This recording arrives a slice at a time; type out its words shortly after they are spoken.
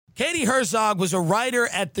Katie Herzog was a writer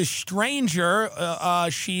at The Stranger.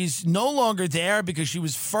 She's no longer there because she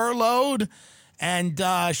was furloughed, and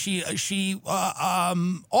she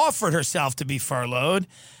offered herself to be furloughed.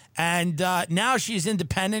 And now she's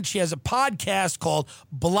independent. She has a podcast called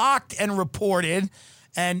Blocked and Reported,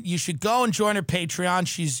 and you should go and join her Patreon.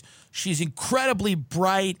 She's incredibly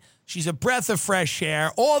bright. She's a breath of fresh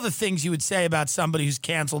air. All the things you would say about somebody who's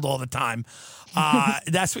canceled all the time.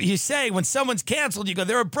 That's what you say when someone's canceled. You go,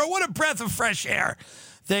 what a breath of fresh air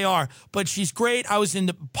they are. But she's great. I was in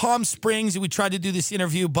the Palm Springs and we tried to do this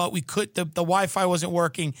interview, but we could. The Wi-Fi wasn't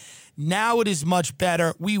working. Now it is much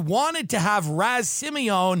better. We wanted to have Raz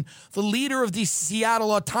Simeon, the leader of the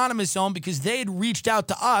Seattle Autonomous Zone, because they had reached out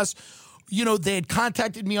to us. You know, they had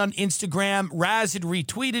contacted me on Instagram. Raz had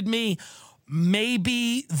retweeted me.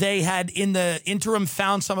 Maybe they had, in the interim,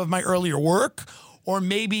 found some of my earlier work, or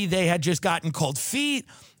maybe they had just gotten cold feet,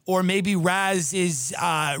 or maybe Raz is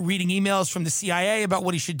reading emails from the CIA about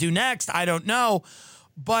what he should do next. I don't know.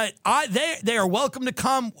 But they are welcome to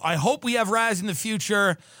come. I hope we have Raz in the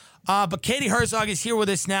future. But Katie Herzog is here with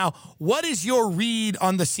us now. What is your read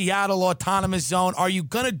on the Seattle Autonomous Zone? Are you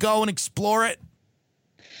going to go and explore it?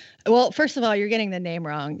 Well, first of all, you're getting the name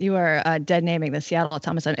wrong. You are dead naming the Seattle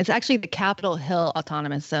Autonomous Zone. It's actually the Capitol Hill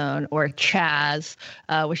Autonomous Zone, or CHAZ,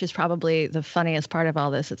 which is probably the funniest part of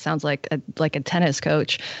all this. It sounds like a tennis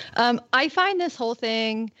coach. I find this whole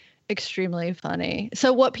thing extremely funny.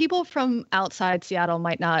 So what people from outside Seattle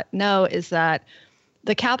might not know is that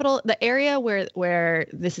the area where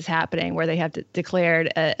this is happening, where they have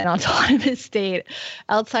declared an autonomous state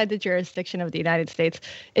outside the jurisdiction of the United States,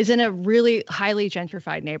 is in a really highly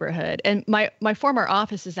gentrified neighborhood. And my former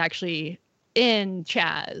office is actually in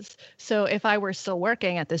Chaz. So if I were still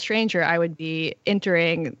working at The Stranger, I would be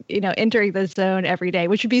entering the zone every day,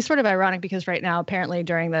 which would be sort of ironic because right now, apparently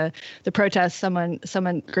during the protests, someone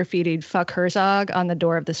graffitied "fuck Herzog" on the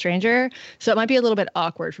door of The Stranger. So it might be a little bit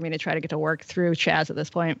awkward for me to try to get to work through Chaz at this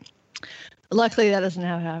point. Luckily, that doesn't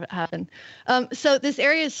happen. So this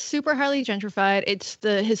area is super highly gentrified. It's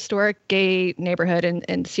the historic gay neighborhood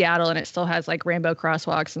in Seattle, and it still has like rainbow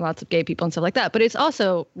crosswalks and lots of gay people and stuff like that. But it's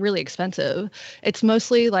also really expensive. It's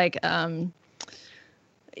mostly like,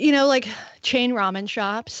 like chain ramen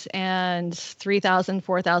shops and $3,000,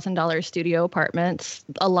 $4,000 studio apartments.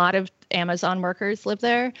 A lot of Amazon workers live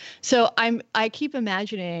there. So I keep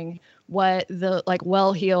imagining what the like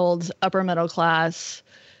well-heeled upper middle class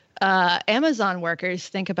Amazon workers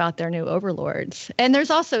think about their new overlords. And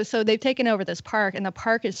there's also, so they've taken over this park, and the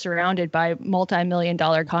park is surrounded by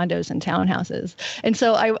multi-million-dollar condos and townhouses. And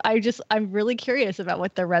so I'm really curious about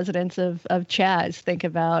what the residents of Chaz think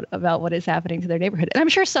about what is happening to their neighborhood. And I'm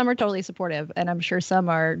sure some are totally supportive, and I'm sure some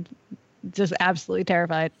are just absolutely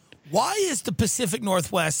terrified. Why has the Pacific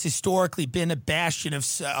Northwest historically been a bastion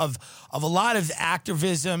of a lot of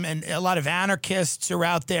activism, and a lot of anarchists are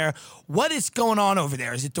out there? What is going on over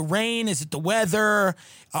there? Is it the rain? Is it the weather?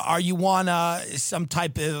 Are you on some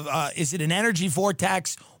type of, is it an energy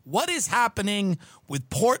vortex? What is happening with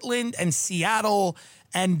Portland and Seattle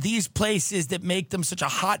and these places that make them such a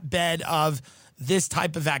hotbed of this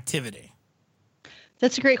type of activity?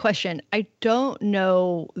 That's a great question. I don't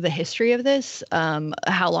know the history of this,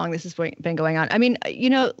 how long this has been going on. I mean,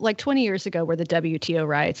 like 20 years ago were the WTO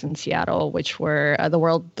riots in Seattle, which were the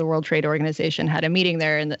World Trade Organization had a meeting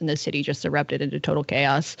there, and the city just erupted into total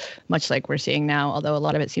chaos, much like we're seeing now, although a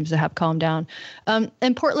lot of it seems to have calmed down.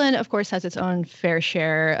 And Portland, of course, has its own fair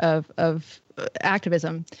share of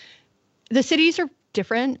activism. The cities are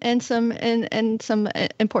different in some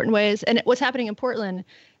important ways. And what's happening in Portland,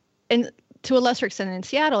 and to a lesser extent in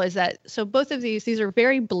Seattle, is that so both of these are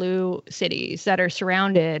very blue cities that are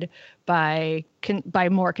surrounded by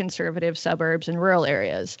more conservative suburbs and rural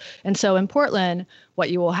areas. And so in Portland, what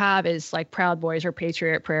you will have is like Proud Boys or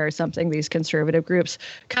Patriot Prayer or something, these conservative groups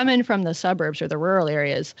come in from the suburbs or the rural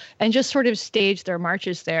areas and just sort of stage their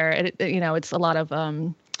marches there. And it's a lot of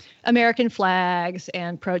American flags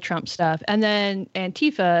and pro-Trump stuff. And then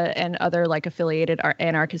Antifa and other like affiliated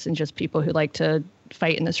anarchists and just people who like to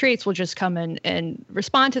fight in the streets will just come in and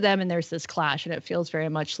respond to them. And there's this clash, and it feels very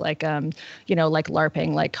much like, like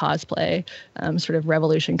LARPing, like cosplay, sort of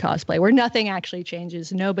revolution cosplay, where nothing actually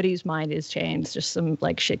changes. Nobody's mind is changed. Just some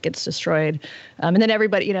like shit gets destroyed. And then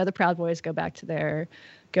everybody, the Proud Boys go back to their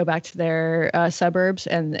suburbs,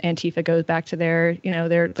 and Antifa goes back to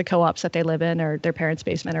the co-ops that they live in, or their parents'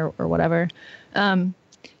 basement, or whatever.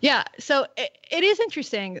 So it is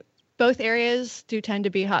interesting. Both areas do tend to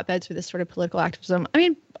be hotbeds for this sort of political activism. I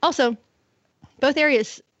mean, also, both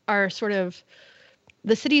areas are sort of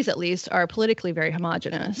the cities, at least, are politically very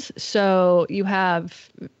homogenous. So you have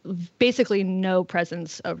basically no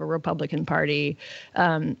presence of a Republican Party.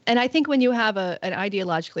 And I think when you have an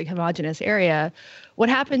ideologically homogenous area, what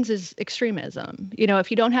happens is extremism. If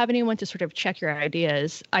you don't have anyone to sort of check your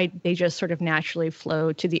ideas, they just sort of naturally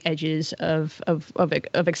flow to the edges of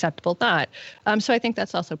acceptable thought. So I think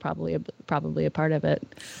that's also probably a part of it.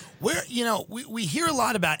 We hear a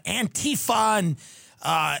lot about Antifa and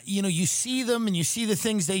you see them and you see the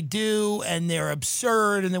things they do and they're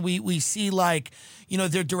absurd. And then we see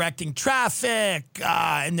they're directing traffic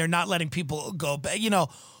and they're not letting people go.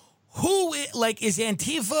 Who is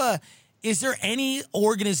Antifa? Is there any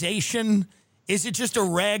organization? Is it just a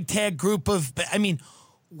ragtag group of,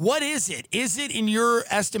 what is it? Is it, in your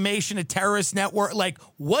estimation, a terrorist network?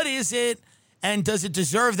 What is it? And does it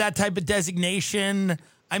deserve that type of designation?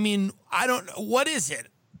 What is it?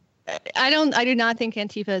 I do not think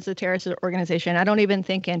Antifa is a terrorist organization. I don't even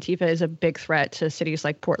think Antifa is a big threat to cities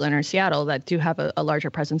like Portland or Seattle that do have a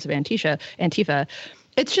larger presence of Antifa.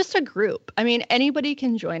 It's just a group. Anybody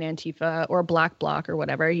can join Antifa or Black Bloc or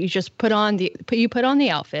whatever. You just put on the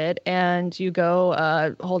outfit and you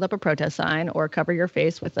go hold up a protest sign or cover your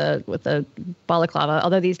face with a balaclava.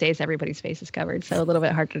 Although these days everybody's face is covered, so a little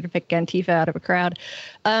bit harder to pick Antifa out of a crowd.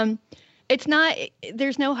 It's not.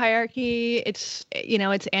 There's no hierarchy. It's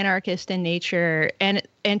anarchist in nature, and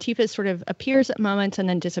Antifa sort of appears at moments and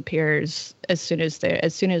then disappears as soon as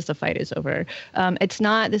the fight is over. It's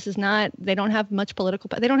not. This is not. They don't have much political.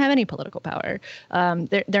 They don't have any political power.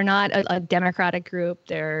 They're not a democratic group.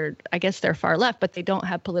 I guess they're far left, but they don't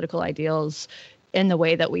have political ideals in the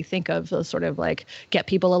way that we think of, those sort of get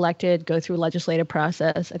people elected, go through legislative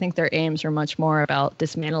process. I think their aims are much more about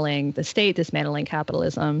dismantling the state, dismantling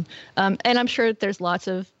capitalism. And I'm sure there's lots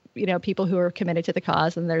of people who are committed to the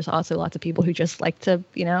cause, and there's also lots of people who just like to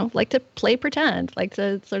play pretend, like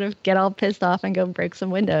to sort of get all pissed off and go break some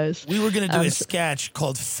windows. We were going to do a sketch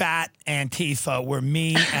called Fat Antifa, where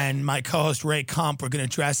me and my co-host Ray Kump were going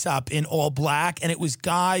to dress up in all black, and it was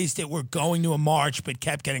guys that were going to a march but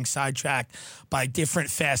kept getting sidetracked by different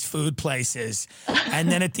fast food places. And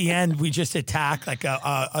then at the end, we just attack like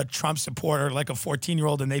a Trump supporter, like a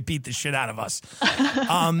 14-year-old, and they beat the shit out of us.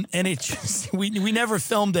 And it just, we never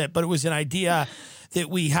filmed it, but it was an idea that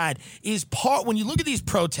we had. When you look at these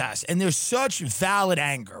protests, and there's such valid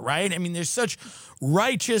anger, right? There's such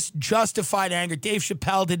righteous, justified anger. Dave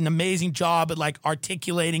Chappelle did an amazing job at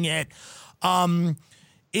articulating it.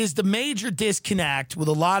 Is the major disconnect with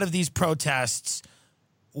a lot of these protests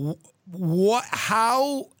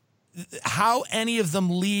how any of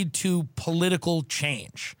them lead to political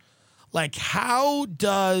change? How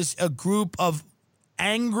does a group of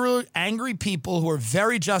angry people who are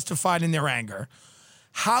very justified in their anger,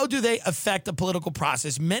 how do they affect the political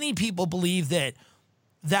process? Many people believe that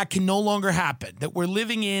can no longer happen, that we're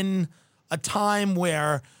living in a time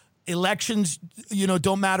where elections,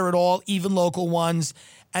 don't matter at all, even local ones,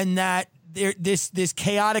 and that this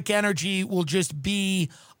chaotic energy will just be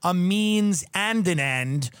a means and an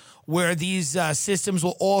end, where these systems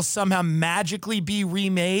will all somehow magically be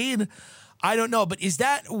remade. I don't know, but is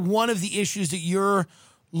that one of the issues that you're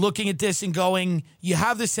looking at this and going, you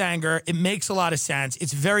have this anger, it makes a lot of sense,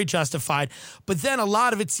 it's very justified, but then a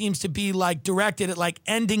lot of it seems to be directed at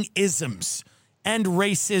ending isms, end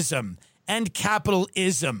racism, end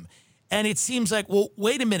capitalism. And it seems like, well,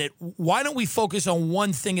 wait a minute, why don't we focus on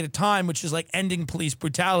one thing at a time, which is ending police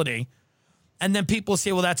brutality? And then people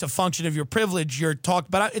say, well, that's a function of your privilege. You're talking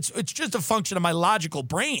about it's just a function of my logical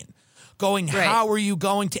brain going, right. How are you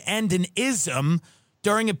going to end an ism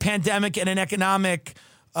during a pandemic and an economic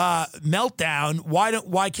meltdown?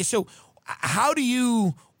 So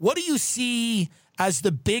what do you see as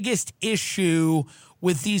the biggest issue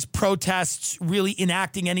with these protests really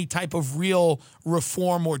enacting any type of real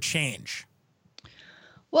reform or change?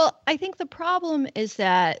 Well, I think the problem is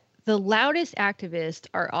that the loudest activists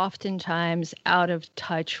are oftentimes out of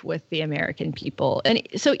touch with the American people. And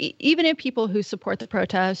so even if people who support the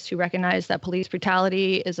protests, who recognize that police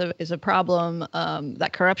brutality is a problem,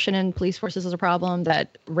 that corruption in police forces is a problem,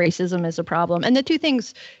 that racism is a problem, and the two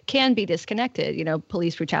things can be disconnected,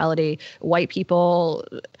 police brutality, white people,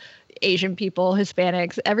 Asian people,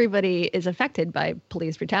 Hispanics, everybody is affected by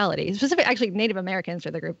police brutality. Actually, Native Americans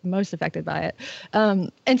are the group most affected by it.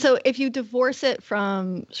 And so if you divorce it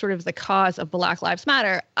from sort of the cause of Black Lives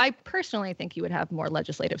Matter, I personally think you would have more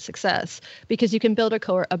legislative success, because you can build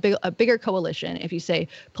a bigger coalition if you say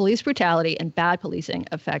police brutality and bad policing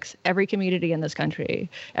affects every community in this country,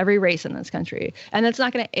 every race in this country. And that's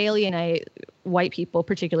not going to alienate white people,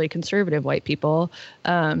 particularly conservative white people,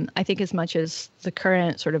 I think as much as the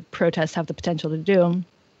current sort of protests have the potential to do.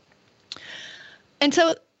 And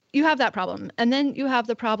so you have that problem. And then you have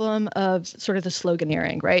the problem of sort of the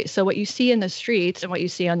sloganeering, right? So what you see in the streets and what you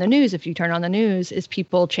see on the news, if you turn on the news, is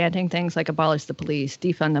people chanting things like abolish the police,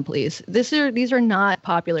 defund the police. These are not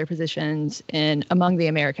popular positions among the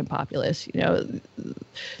American populace. You know,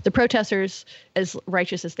 the protesters, as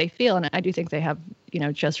righteous as they feel, and I do think they have, you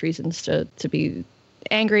know, just reasons to be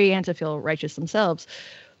angry and to feel righteous themselves.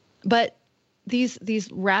 But these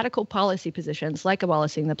radical policy positions like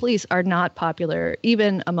abolishing the police are not popular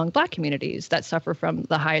even among Black communities that suffer from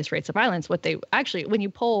the highest rates of violence. What they actually, when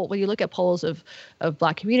you look at polls of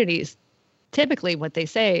Black communities, typically what they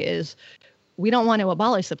say is, we don't want to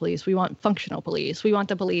abolish the police. We want functional police. We want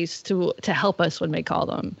the police to help us when we call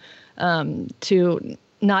them, to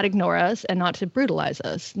not ignore us and not to brutalize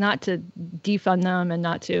us, not to defund them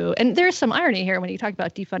and there's some irony here when you talk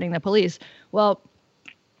about defunding the police. Well,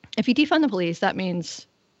 if you defund the police, that means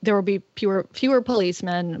there will be fewer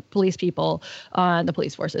policemen, police people on the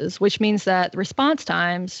police forces, which means that the response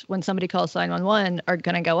times when somebody calls 911 are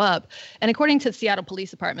going to go up. And according to the Seattle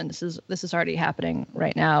Police Department, this is already happening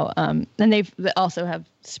right now. And they also have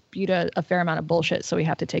spewed a fair amount of bullshit, so we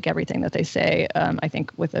have to take everything that they say, I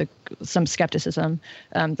think, with some skepticism.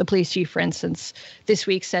 The police chief, for instance, this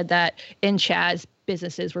week said that in Chaz,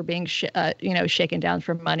 businesses were being shaken down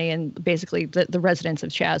for money, and basically the residents of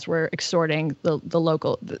Chaz were extorting the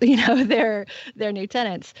local, their new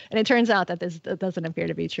tenants. And it turns out that this doesn't appear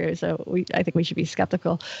to be true. So I think we should be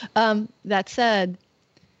skeptical. That said,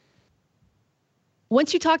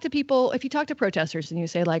 once you talk to people, if you talk to protesters and you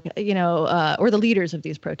say, like, or the leaders of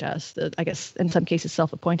these protests, I guess in some cases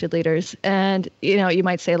self-appointed leaders, and, you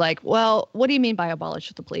might say, like, well, what do you mean by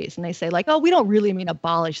abolish the police? And they say, like, oh, we don't really mean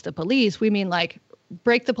abolish the police. We mean, like,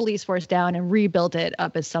 break the police force down and rebuild it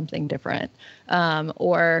up as something different,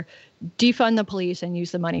 or defund the police and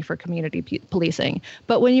use the money for community policing.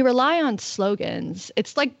 But when you rely on slogans,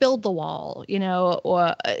 it's like build the wall,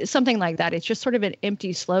 or something like that. It's just sort of an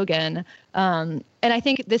empty slogan. And I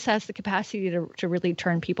think this has the capacity to really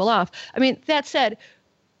turn people off. I mean, that said,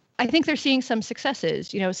 I think they're seeing some successes.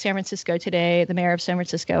 San Francisco today, the mayor of San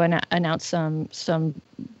Francisco announced some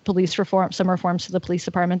police reform, some reforms to the police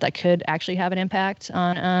department that could actually have an impact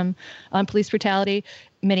on police brutality.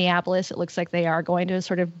 Minneapolis, it looks like they are going to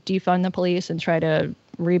sort of defund the police and try to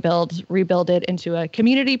rebuild it into a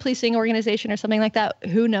community policing organization or something like that.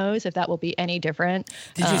 Who knows if that will be any different?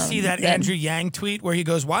 Did you see that Andrew Yang tweet where he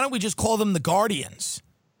goes, "Why don't we just call them the Guardians?"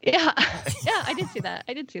 Yeah, I did see that.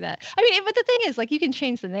 I mean, but the thing is, like, you can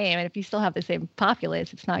change the name, and if you still have the same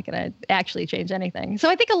populace, it's not going to actually change anything. So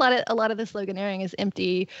I think a lot of the sloganeering is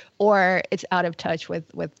empty, or it's out of touch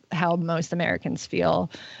with how most Americans feel.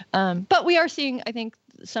 But we are seeing, I think,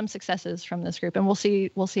 some successes from this group, and we'll see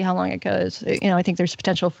how long it goes. I think there's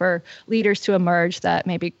potential for leaders to emerge that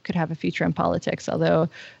maybe could have a future in politics. Although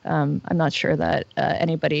I'm not sure that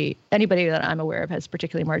anybody that I'm aware of has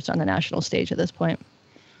particularly emerged on the national stage at this point.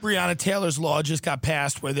 Breonna Taylor's law just got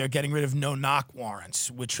passed where they're getting rid of no-knock warrants,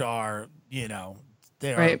 which are,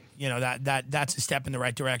 right. That's a step in the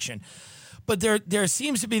right direction. But there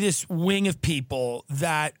seems to be this wing of people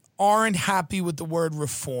that aren't happy with the word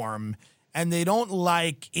reform, and they don't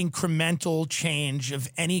like incremental change of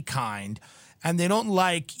any kind, and they don't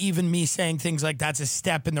like even me saying things like that's a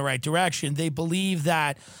step in the right direction. They believe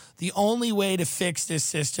that the only way to fix this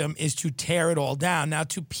system is to tear it all down. Now,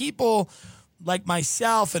 to people like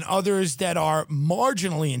myself and others that are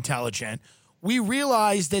marginally intelligent, we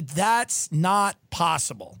realize that that's not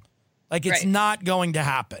possible. Like, it's not going to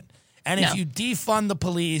happen. And if you defund the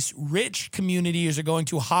police, rich communities are going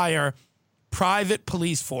to hire private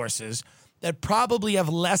police forces that probably have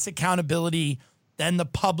less accountability than the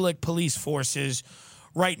public police forces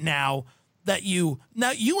right now. You've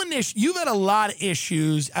had a lot of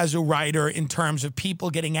issues as a writer in terms of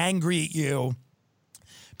people getting angry at you.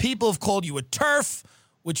 People have called you a TERF,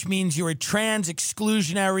 which means you're a trans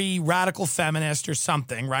exclusionary radical feminist or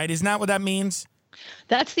something, right? Isn't that what that means?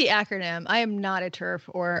 That's the acronym. I am not a TERF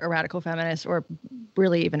or a radical feminist, or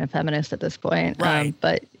really even a feminist at this point. Right.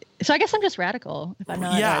 So I guess I'm just radical if I'm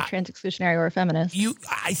not a trans exclusionary or a feminist.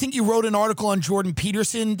 I think you wrote an article on Jordan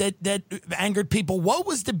Peterson that angered people. What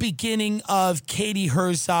was the beginning of Katie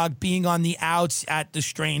Herzog being on the outs at The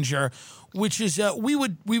Stranger, which is we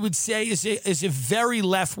would say is a very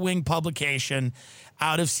left-wing publication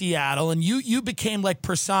out of Seattle, and you became like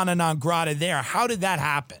persona non grata there. How did that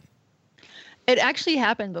happen? It actually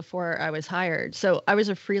happened before I was hired. So I was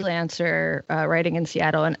a freelancer writing in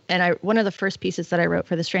Seattle, and one of the first pieces that I wrote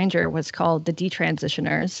for The Stranger was called "The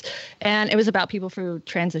Detransitioners," and it was about people who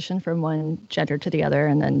transition from one gender to the other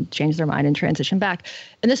and then change their mind and transition back.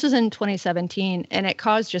 And this was in 2017, and it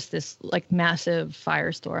caused just this like massive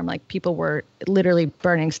firestorm. Like people were literally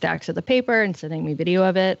burning stacks of the paper and sending me video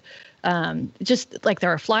of it. Just like there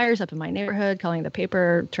are flyers up in my neighborhood calling the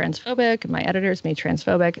paper transphobic, and my editors made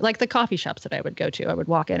transphobic. Like the coffee shops that I would go to, I would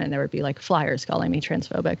walk in and there would be like flyers calling me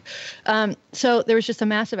transphobic. So there was just a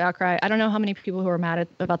massive outcry. I don't know how many people who were mad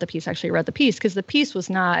about the piece actually read the piece, because the piece was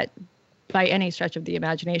not by any stretch of the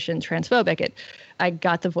imagination transphobic. I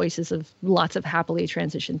got the voices of lots of happily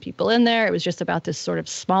transitioned people in there. It was just about this sort of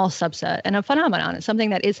small subset and a phenomenon. It's something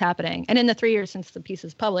that is happening. And in the 3 years since the piece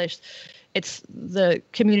is published, it's the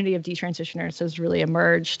community of detransitioners has really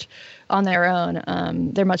emerged on their own.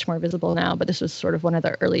 They're much more visible now, but this was sort of one of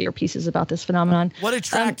the earlier pieces about this phenomenon. What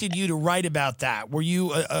attracted you to write about that? Were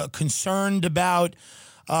you concerned about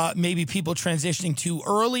maybe people transitioning too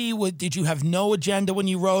early? Did you have no agenda when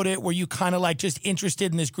you wrote it? Were you kind of like just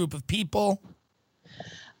interested in this group of people?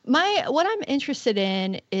 What I'm interested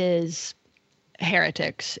in is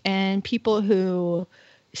heretics and people who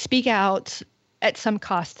speak out at some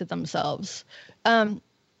cost to themselves. And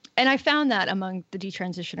I found that among the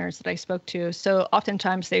detransitioners that I spoke to. So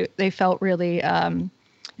oftentimes they felt really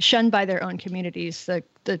shunned by their own communities,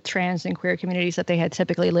 the trans and queer communities that they had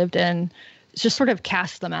typically lived in, just sort of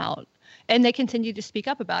cast them out. And they continued to speak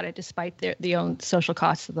up about it despite the own social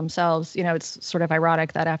costs to themselves. You know, it's sort of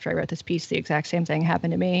ironic that after I wrote this piece, the exact same thing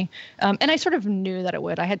happened to me. And I sort of knew that it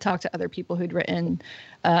would. I had talked to other people who'd written,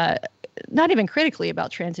 not even critically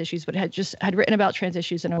about trans issues, but had written about trans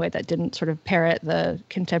issues in a way that didn't sort of parrot the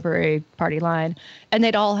contemporary party line. And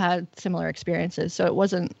they'd all had similar experiences. So it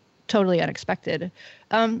wasn't totally unexpected.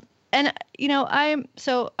 And, you know, I'm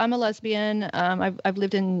a lesbian. I've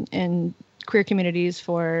lived in queer communities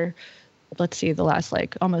for, let's see, the last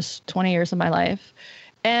like almost 20 years of my life.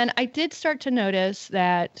 And I did start to notice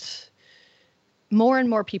that more and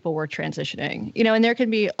more people were transitioning, you know, and there can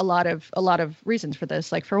be a lot of reasons for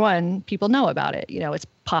this. Like for one, people know about it, you know, it's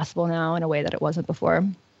possible now in a way that it wasn't before.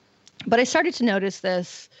 But I started to notice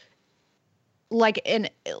this like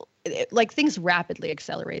things rapidly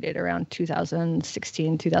accelerated around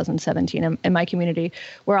 2016, 2017 in my community,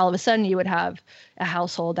 where all of a sudden you would have a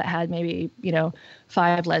household that had maybe, you know,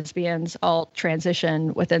 5 lesbians all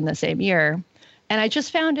transition within the same year. And I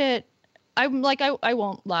just found it, I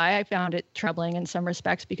won't lie, I found it troubling in some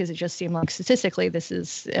respects, because it just seemed like statistically this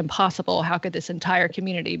is impossible. How could this entire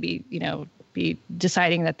community be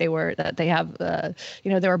deciding that they have,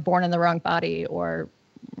 you know, they were born in the wrong body or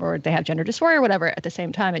they have gender dysphoria or whatever at the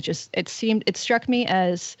same time? It struck me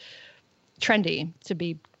as trendy, to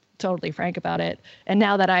be totally frank about it. And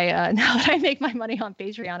now that I make my money on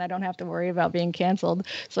Patreon, I don't have to worry about being canceled,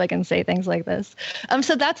 so I can say things like this.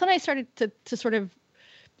 So that's when I started to sort of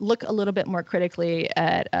look a little bit more critically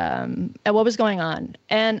at what was going on.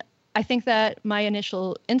 And I think that my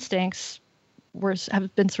initial instincts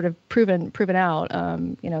have been sort of proven out,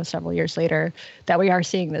 you know, several years later, that we are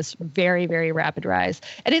seeing this very, very rapid rise.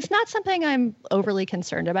 And it's not something I'm overly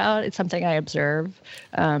concerned about. It's something I observe.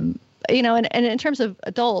 You know, and in terms of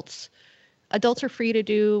adults are free to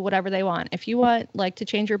do whatever they want. If you want, like, to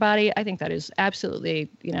change your body, I think that is absolutely,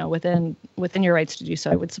 you know, within your rights to do so.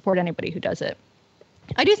 I would support anybody who does it.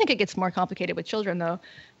 I do think it gets more complicated with children, though,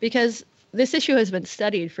 because this issue has been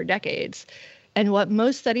studied for decades. And what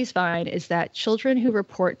most studies find is that children who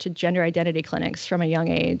report to gender identity clinics from a young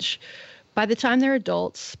age, by the time they're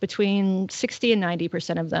adults, between 60 and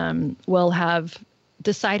 90% of them will have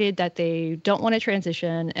decided that they don't want to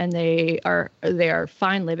transition, and they are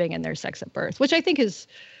fine living in their sex at birth, which I think is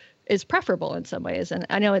preferable in some ways. And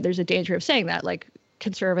I know there's a danger of saying that. Like,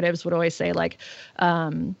 conservatives would always say, like,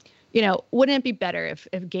 you know, wouldn't it be better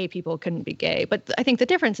if gay people couldn't be gay? But I think the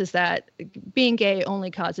difference is that being gay only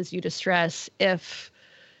causes you distress if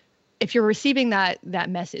you're receiving that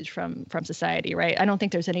message from society, right? I don't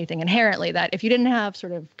think there's anything inherently that if you didn't have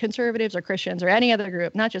sort of conservatives or Christians or any other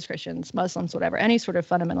group, not just Christians, Muslims, whatever, any sort of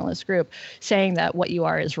fundamentalist group saying that what you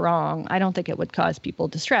are is wrong, I don't think it would cause people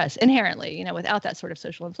distress inherently, you know, without that sort of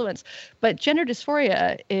social influence. But gender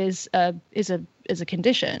dysphoria is a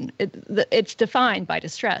condition. It's defined by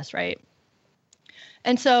distress, right?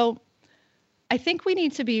 And so I think we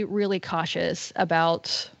need to be really cautious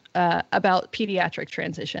about pediatric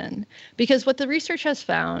transition, because what the research has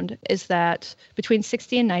found is that between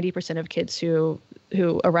 60 and 90% of kids who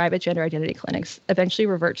arrive at gender identity clinics eventually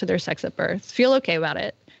revert to their sex at birth, feel okay about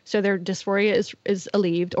it, So their dysphoria is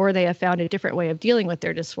alleviated, or they have found a different way of dealing with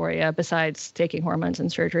their dysphoria besides taking hormones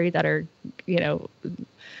and surgery that are,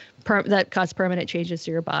 that cause permanent changes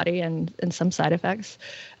to your body and some side effects.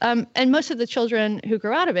 And most of the children who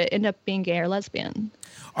grow out of it end up being gay or lesbian.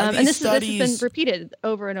 And this has been repeated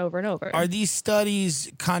over and over and over. Are these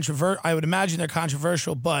studies controversial? I would imagine they're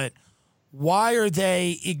controversial, but why are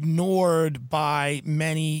they ignored by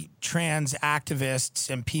many trans activists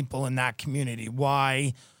and people in that community?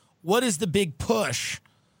 Why? What is the big push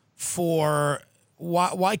for?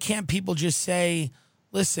 Why can't people just say,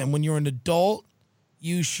 listen, when you're an adult,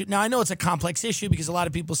 you should. Now, I know it's a complex issue because a lot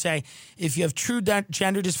of people say if you have true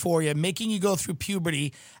gender dysphoria, making you go through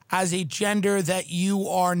puberty as a gender that you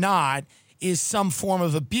are not is some form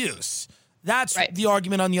of abuse. That's right. The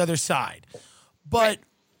argument on the other side. But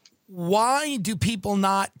why do people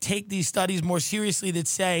not take these studies more seriously that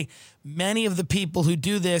say many of the people who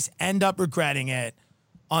do this end up regretting it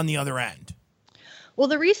on the other end? Well,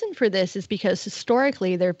 the reason for this is because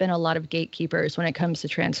historically there have been a lot of gatekeepers when it comes to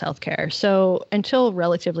trans healthcare. So until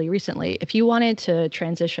relatively recently, if you wanted to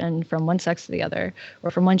transition from one sex to the other or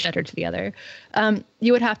from one gender to the other,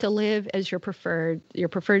 you would have to live as your preferred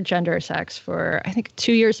gender or sex for, I think,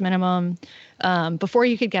 2 years minimum before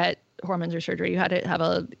you could get hormones or surgery. You had to have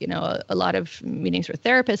a lot of meetings with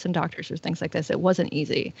therapists and doctors or things like this. It wasn't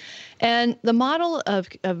easy. And the model of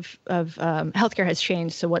healthcare has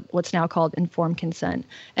changed to what's now called informed consent.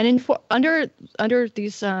 And under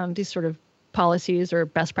these sort of policies or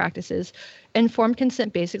best practices, informed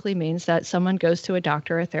consent basically means that someone goes to a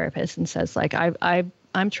doctor or a therapist and says, like,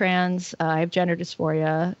 I'm trans, I have gender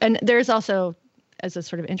dysphoria. And there's also, as a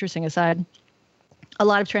sort of interesting aside, a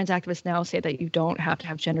lot of trans activists now say that you don't have to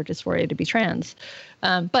have gender dysphoria to be trans.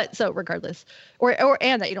 But so regardless,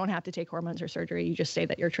 and that you don't have to take hormones or surgery, you just say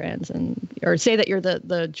that you're trans or say that you're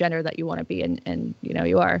the gender that you want to be and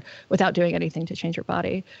you are without doing anything to change your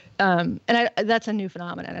body. That's a new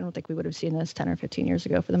phenomenon. I don't think we would have seen this 10 or 15 years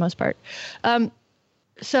ago for the most part.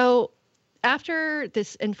 So after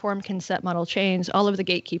this informed consent model changed, all of the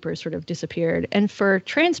gatekeepers sort of disappeared. And for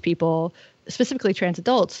trans people, specifically trans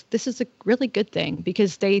adults, this is a really good thing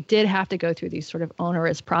because they did have to go through these sort of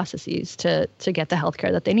onerous processes to get the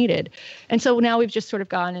healthcare that they needed. And so now we've just sort of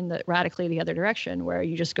gone in radically the other direction where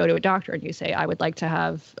you just go to a doctor and you say, I would like to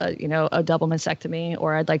have a double mastectomy,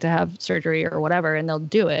 or I'd like to have surgery or whatever, and they'll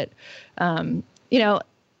do it.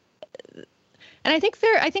 And I think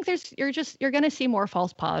you're going to see more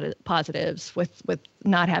false positives with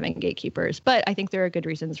not having gatekeepers. But I think there are good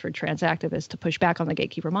reasons for trans activists to push back on the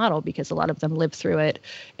gatekeeper model because a lot of them live through it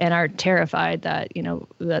and are terrified that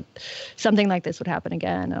that something like this would happen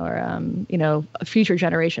again, or future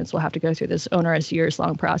generations will have to go through this onerous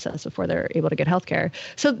years-long process before they're able to get healthcare.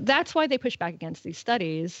 So that's why they push back against these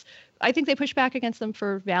studies. I think they push back against them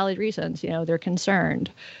for valid reasons. They're concerned,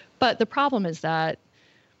 but the problem is that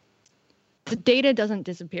the data doesn't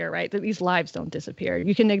disappear, right? These lives don't disappear.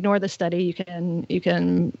 You can ignore the study. You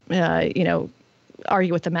can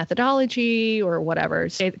argue with the methodology or whatever.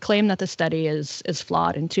 Claim that the study is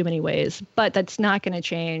flawed in too many ways, but that's not going to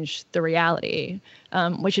change the reality,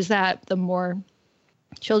 which is that the more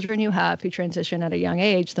children you have who transition at a young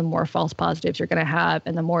age, the more false positives you're going to have,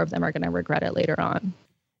 and the more of them are going to regret it later on.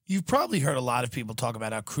 You've probably heard a lot of people talk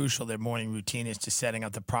about how crucial their morning routine is to setting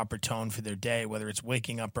up the proper tone for their day, whether it's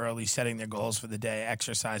waking up early, setting their goals for the day,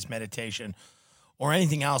 exercise, meditation, or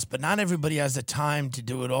anything else. But not everybody has the time to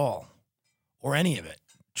do it all, or any of it,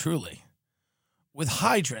 truly. With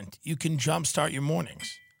Hydrant, you can jumpstart your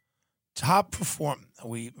mornings. Top perform.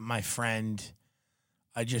 I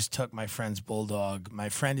just took my friend's bulldog. My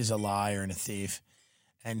friend is a liar and a thief,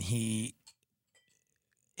 and he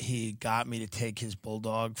got me to take his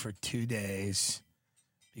bulldog for 2 days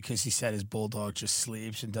because he said his bulldog just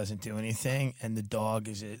sleeps and doesn't do anything, and the dog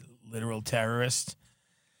is a literal terrorist.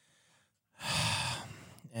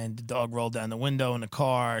 And the dog rolled down the window in the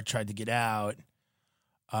car, tried to get out.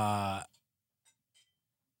 The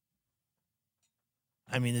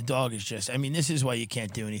dog is just, this is why you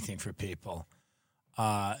can't do anything for people.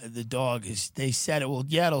 The dog they said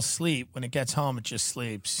it'll sleep. When it gets home, it just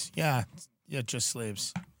sleeps. Yeah, it just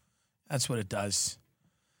sleeps. That's what it does.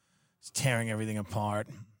 It's tearing everything apart.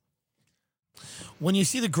 When you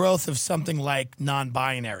see the growth of something like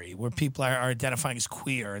non-binary, where people are identifying as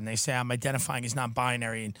queer, and they say, I'm identifying as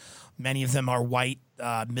non-binary, and many of them are white,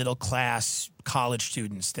 middle-class college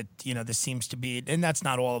students that, this seems to be, and that's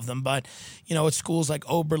not all of them, but, at schools like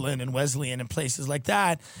Oberlin and Wesleyan and places like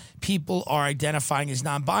that, people are identifying as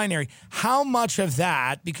non-binary. How much of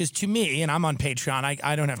that, because to me, and I'm on Patreon,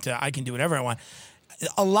 I don't have to, I can do whatever I want.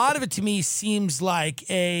 A lot of it to me seems like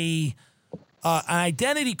a an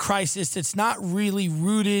identity crisis that's not really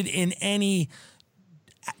rooted in any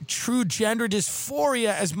true gender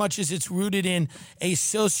dysphoria as much as it's rooted in a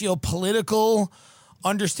socio-political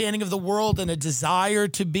understanding of the world and a desire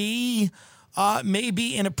to be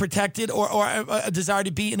maybe in a protected or a desire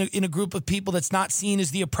to be in a group of people that's not seen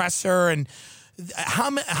as the oppressor. And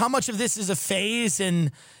how much of this is a phase,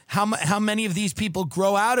 and how many of these people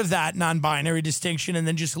grow out of that non-binary distinction and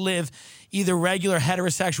then just live either regular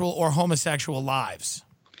heterosexual or homosexual lives?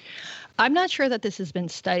 I'm not sure that this has been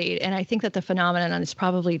studied, and I think that the phenomenon is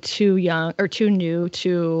probably too young or too new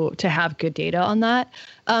to have good data on that.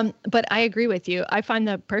 But I agree with you. I find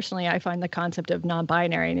the concept of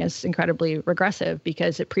non-binariness incredibly regressive,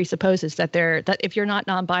 because it presupposes that if you're not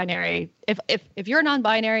non-binary, if you're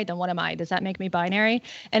non-binary, then what am I? Does that make me binary?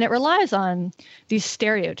 And it relies on these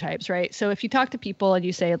stereotypes, right? So if you talk to people and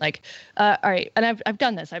you say like, all right, and I've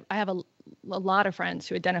done this. I have a lot of friends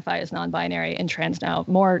who identify as non-binary and trans now,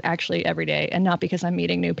 more actually every day, and not because I'm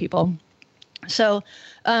meeting new people. So,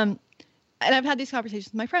 and I've had these conversations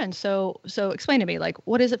with my friends. So explain to me, like,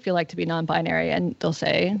 what does it feel like to be non-binary? And they'll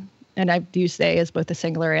say, and I use they as both the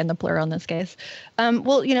singular and the plural in this case.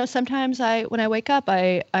 Well, sometimes when I wake up,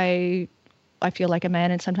 I feel like a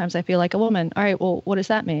man, and sometimes I feel like a woman. All right, well, what does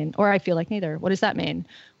that mean? Or I feel like neither. What does that mean?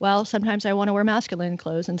 Well, sometimes I want to wear masculine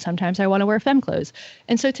clothes, and sometimes I want to wear femme clothes.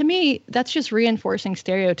 And so to me, that's just reinforcing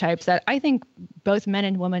stereotypes that I think both men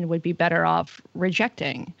and women would be better off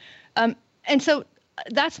rejecting. And so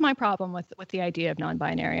that's my problem with the idea of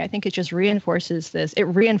non-binary. I think it just reinforces this. It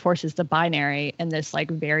reinforces the binary in this like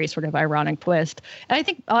very sort of ironic twist. And I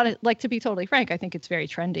think, like, to be totally frank, I think it's very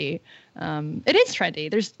trendy. It is trendy.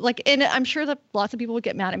 There's like, and I'm sure that lots of people would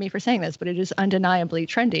get mad at me for saying this, but it is undeniably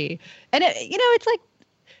trendy. And it's like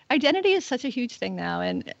identity is such a huge thing now.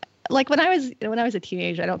 And like when I was a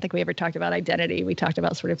teenager, I don't think we ever talked about identity. We talked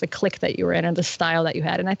about sort of the clique that you were in and the style that you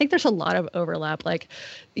had. And I think there's a lot of overlap. Like,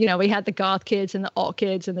 we had the goth kids and the alt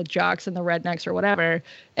kids and the jocks and the rednecks or whatever.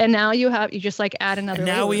 And now you just like add another. And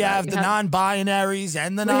now we have the non-binaries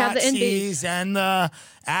and the Nazis and the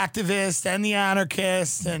activists and the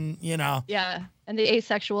anarchists and, Yeah. And the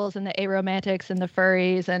asexuals and the aromantics and the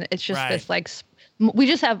furries. And it's just this like, we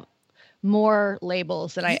just have more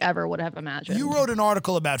labels than I ever would have imagined. You wrote an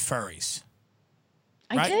article about furries.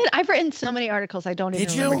 I did. I've written so many articles. I don't even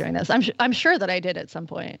remember doing this. I'm sure that I did at some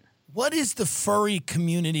point. What is the furry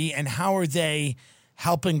community, and how are they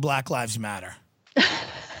helping Black Lives Matter?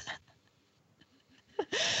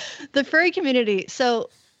 The furry community. So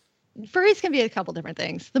furries can be a couple different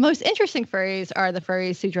things. The most interesting furries are the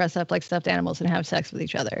furries who dress up like stuffed animals and have sex with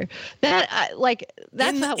each other. That's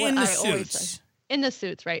not what I always say. In the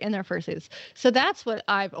suits, right? In their fursuits. So that's what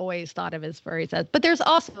I've always thought of as furries as. But there's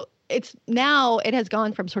also, it has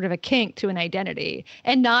gone from sort of a kink to an identity.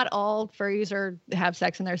 And not all furries have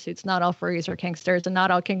sex in their suits. Not all furries are kinksters, and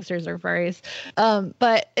not all kinksters are furries.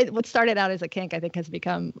 But what started out as a kink, I think, has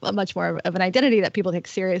become much more of an identity that people take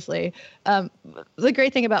seriously. The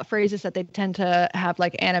great thing about furries is that they tend to have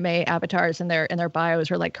like anime avatars in their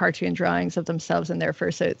bios, or like cartoon drawings of themselves in their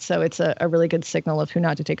fursuits. So it's a really good signal of who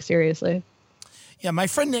not to take seriously. Yeah, my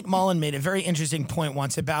friend Nick Mullen made a very interesting point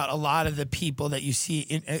once about a lot of the people that you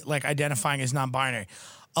see like identifying as non-binary.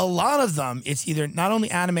 A lot of them, it's either not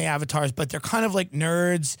only anime avatars, but they're kind of like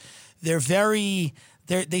nerds.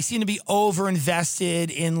 They seem to be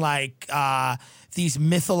over-invested in like these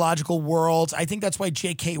mythological worlds. I think that's why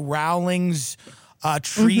J.K. Rowling's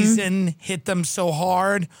treason hit them so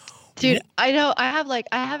hard. Dude, I know. I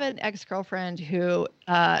have an ex-girlfriend who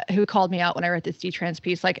called me out when I wrote this detrans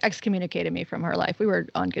piece, like excommunicated me from her life. We were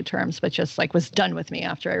on good terms, but just like was done with me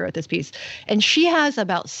after I wrote this piece. And she has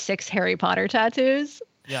about 6 Harry Potter tattoos.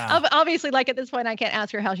 Yeah. Obviously, like at this point, I can't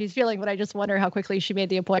ask her how she's feeling, but I just wonder how quickly she made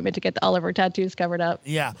the appointment to get all of her tattoos covered up.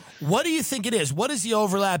 Yeah. What do you think it is? What is the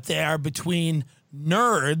overlap there between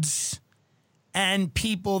nerds and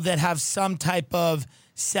people that have some type of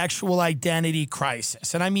sexual identity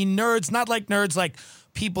crisis? And I mean nerds, not like nerds like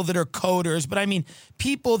people that are coders, but I mean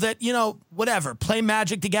people that, whatever, play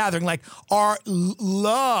Magic the Gathering, like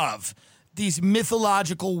love these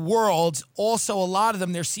mythological worlds. Also, a lot of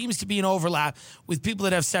them, there seems to be an overlap with people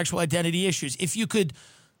that have sexual identity issues. If you could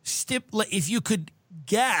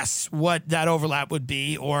guess what that overlap would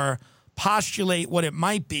be or postulate what it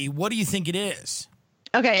might be, what do you think it is?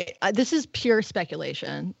 Okay, this is pure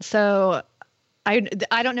speculation. So I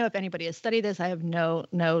don't know if anybody has studied this. I have no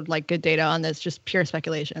like good data on this, just pure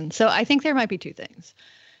speculation. So I think there might be 2 things.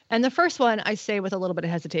 And the first one I say with a little bit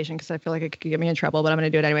of hesitation because I feel like it could get me in trouble, but I'm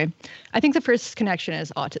going to do it anyway. I think the first connection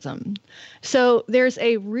is autism. So there's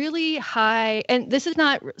a really high, and this is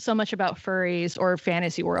not so much about furries or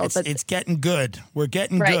fantasy world, but it's getting good. We're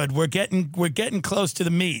getting good. We're getting close to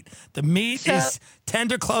the meat. The meat is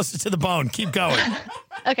tender, closer to the bone. Keep going.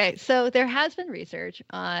 Okay, so there has been research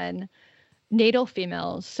on natal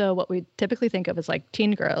females, so what we typically think of as like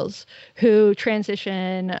teen girls who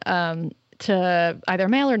transition to either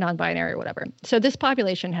male or non-binary or whatever. So this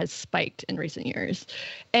population has spiked in recent years,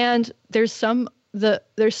 and there's some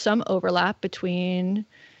overlap between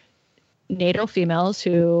natal females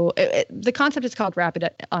who the concept is called rapid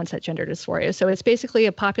onset gender dysphoria. So it's basically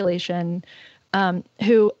a population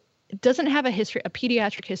who doesn't have a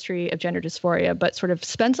pediatric history of gender dysphoria, but sort of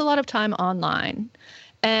spends a lot of time online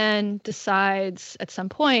and decides at some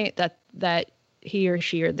point that he or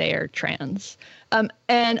she or they are trans.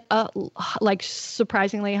 And like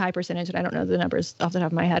surprisingly high percentage, and I don't know the numbers off the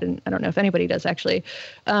top of my head, and I don't know if anybody does actually,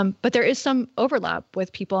 but there is some overlap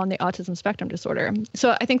with people on the autism spectrum disorder.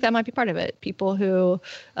 So I think that might be part of it. People who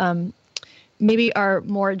maybe are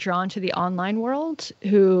more drawn to the online world,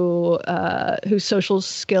 whose social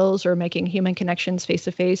skills or making human connections face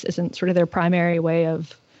to face isn't sort of their primary way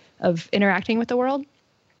of interacting with the world.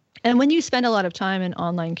 And when you spend a lot of time in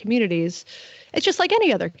online communities, it's just like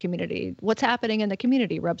any other community. What's happening in the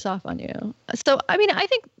community rubs off on you. So, I mean, I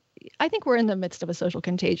think we're in the midst of a social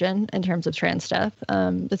contagion in terms of trans stuff.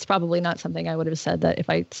 That's probably not something I would have said that if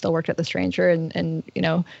I still worked at The Stranger and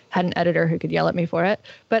had an editor who could yell at me for it.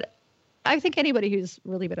 But I think anybody who's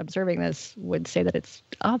really been observing this would say that it's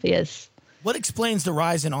obvious. What explains the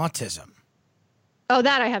rise in autism? Oh,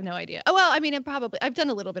 that I have no idea. Oh, well, I mean, I've done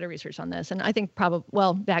a little bit of research on this, and I think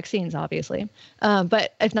vaccines, obviously.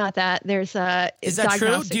 But if not that, there's is that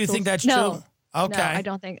true? Do you think that's true? Okay.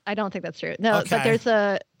 No, I don't think that's true. No, okay.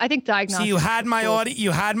 But I think diagnostics. See, you had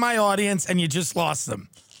my audience, and you just lost them.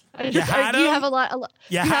 You had them. You have a lot.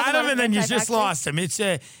 You had them, and then you just lost them. It's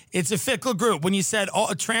a fickle group. When you said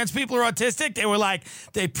trans people are autistic, they were like,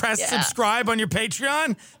 they pressed subscribe on your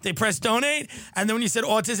Patreon, they pressed donate, and then when you said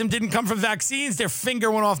autism didn't come from vaccines, their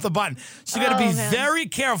finger went off the button. So you got to be very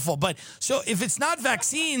careful. But so if it's not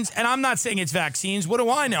vaccines, and I'm not saying it's vaccines, what do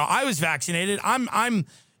I know? I was vaccinated. I'm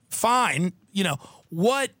fine.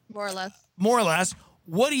 What? More or less.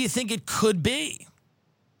 What do you think it could be?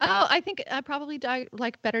 Oh, I think probably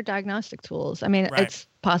better diagnostic tools. I mean, It's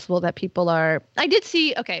possible that people are. I did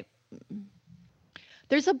see. Okay,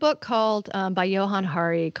 there's a book called by Johann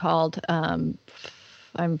Hari called I'm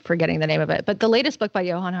forgetting the name of it, but the latest book by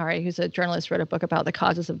Johann Hari, who's a journalist, wrote a book about the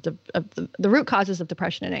causes of the root causes of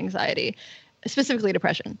depression and anxiety, specifically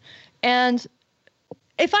depression. And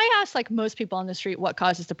if I ask like most people on the street what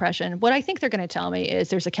causes depression, what I think they're going to tell me is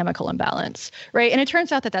there's a chemical imbalance, right? And it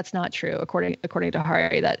turns out that that's not true, according to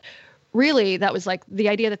Hari. That really that was like the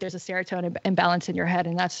idea that there's a serotonin imbalance in your head,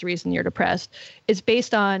 and that's the reason you're depressed, is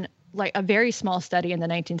based on like a very small study in the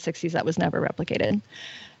 1960s that was never replicated.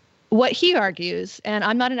 What he argues, and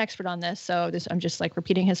I'm not an expert on this, so I'm just like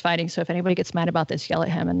repeating his findings. So if anybody gets mad about this, yell at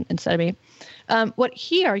him instead of me. What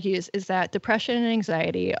he argues is that depression and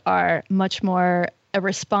anxiety are much more a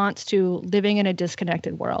response to living in a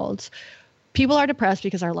disconnected world. People are depressed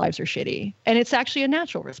because our lives are shitty, and it's actually a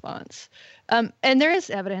natural response. And there is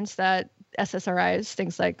evidence that SSRIs,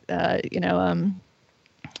 things like Paxil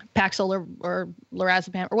or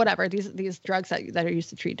lorazepam or whatever, these drugs that are used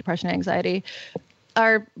to treat depression and anxiety,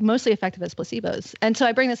 are mostly effective as placebos. And so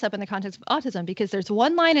I bring this up in the context of autism because there's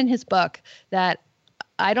one line in his book that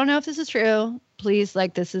I don't know if this is true. Please,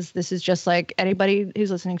 like this is just like anybody who's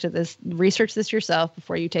listening to this, research this yourself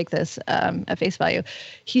before you take this at face value.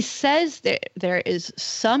 He says that there is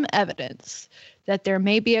some evidence that there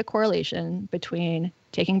may be a correlation between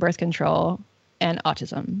taking birth control and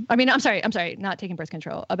autism. I mean, I'm sorry, not taking birth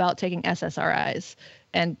control, about taking SSRIs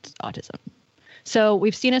and autism. So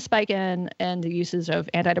we've seen a spike in the uses of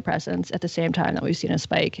antidepressants at the same time that we've seen a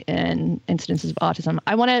spike in incidences of autism.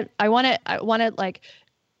 I want to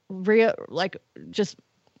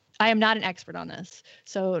I am not an expert on this,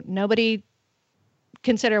 so nobody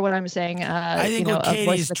consider what I'm saying. I think what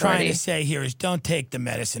Katie's trying to say here is don't take the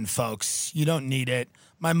medicine, folks. You don't need it.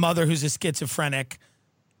 My mother, who's a schizophrenic,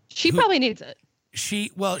 she probably needs it.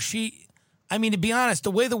 I mean, to be honest,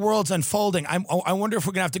 the way the world's unfolding, I wonder if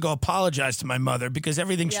we're gonna have to go apologize to my mother because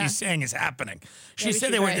everything she's saying is happening. She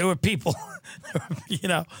said there were people,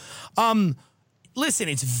 Listen,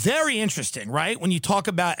 it's very interesting, right? When you talk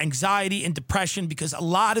about anxiety and depression, because a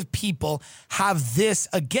lot of people have this,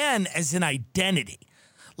 again, as an identity.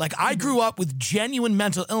 Like, I grew up with genuine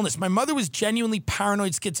mental illness. My mother was genuinely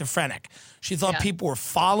paranoid schizophrenic. She thought people were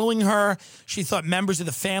following her. She thought members of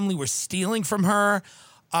the family were stealing from her.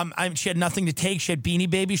 She had nothing to take. She had Beanie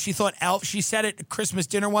Babies. She thought she said at Christmas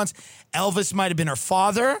dinner once, Elvis might have been her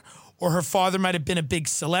father, or her father might have been a big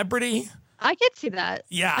celebrity. I could see that.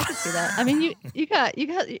 Yeah, I could see that. I mean, you got.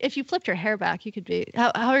 If you flipped your hair back, you could be.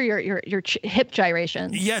 How are your hip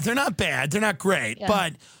gyrations? Yeah, they're not bad. They're not great. Yeah.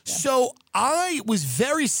 But so I was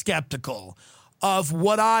very skeptical of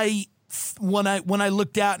what when I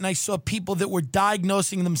looked out and I saw people that were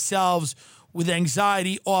diagnosing themselves with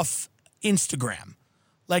anxiety off Instagram.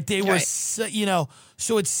 Like they were,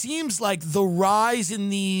 so it seems like the rise in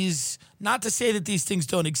these, not to say that these things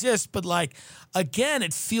don't exist, but like, again,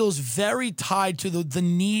 it feels very tied to the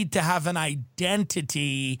need to have an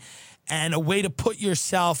identity and a way to put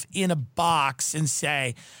yourself in a box and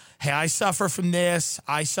say, hey, I suffer from this.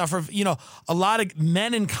 I suffer, a lot of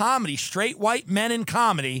men in comedy, straight white men in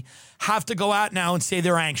comedy, have to go out now and say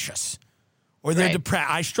they're anxious or they're depressed.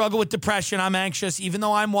 I struggle with depression. I'm anxious, even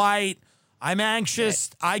though I'm white. I'm anxious.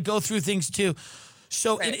 Right. I go through things too.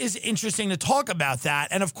 So it is interesting to talk about that.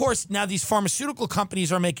 And of course, now these pharmaceutical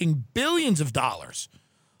companies are making billions of dollars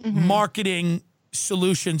marketing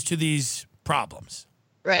solutions to these problems.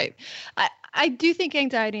 Right. I do think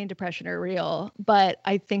anxiety and depression are real, but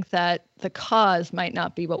I think that the cause might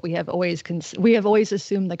not be what we have always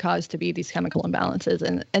assumed the cause to be, these chemical imbalances,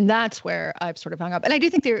 and that's where I've sort of hung up. And I do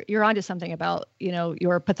think you're onto something about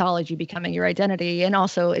your pathology becoming your identity, and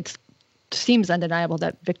also it seems undeniable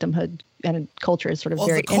that victimhood and culture is sort of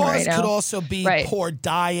very in right now. The cause could also be poor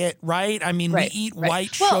diet, right? I mean, we eat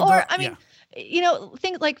white sugar. Or I mean,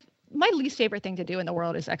 things like, my least favorite thing to do in the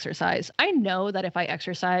world is exercise. I know that if I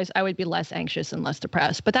exercise, I would be less anxious and less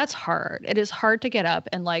depressed, but that's hard. It is hard to get up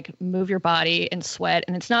and like move your body and sweat,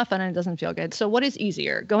 and it's not fun and it doesn't feel good. So what is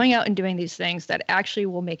easier? Going out and doing these things that actually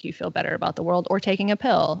will make you feel better about the world, or taking a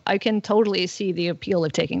pill? I can totally see the appeal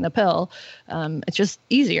of taking the pill. It's just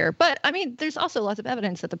easier. But I mean, there's also lots of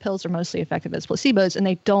evidence that the pills are mostly effective as placebos, and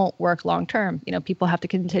they don't work long term. People have to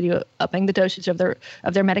continue upping the dosage of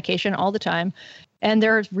their medication all the time. And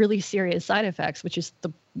there are really serious side effects, which is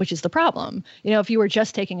the problem. If you were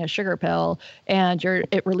just taking a sugar pill and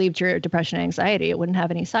it relieved your depression and anxiety, it wouldn't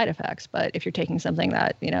have any side effects. But if you're taking something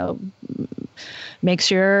that,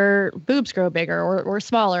 makes your boobs grow bigger or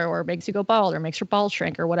smaller, or makes you go bald, or makes your balls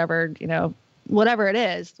shrink, or whatever, whatever it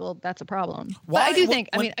is, well, that's a problem. But I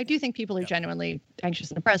do think people are genuinely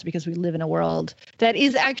anxious and depressed because we live in a world that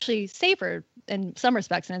is actually safer in some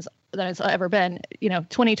respects than it's ever been,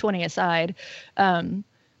 2020 aside.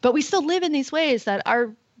 But we still live in these ways that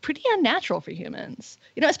are pretty unnatural for humans,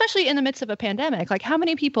 especially in the midst of a pandemic. Like, how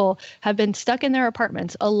many people have been stuck in their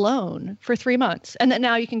apartments alone for 3 months, and then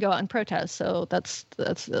now you can go out and protest. So that's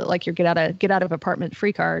like your get out of apartment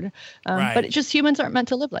free card. But humans aren't meant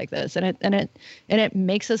to live like this, and it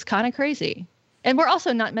makes us kind of crazy. And we're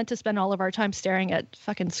also not meant to spend all of our time staring at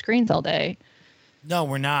fucking screens all day. No,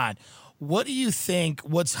 we're not. What do you think?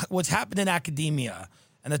 What's happened in academia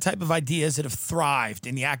and the type of ideas that have thrived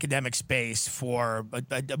in the academic space for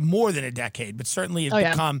more than a decade, but certainly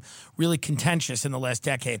have become really contentious in the last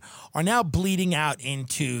decade, are now bleeding out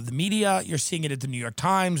into the media. You're seeing it at the New York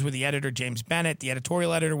Times, where the editor, James Bennett, the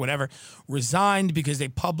editorial editor, whatever, resigned because they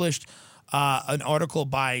published an article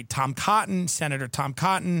by Senator Tom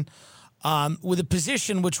Cotton, with a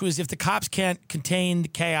position which was, if the cops can't contain the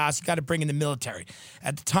chaos, you got to bring in the military.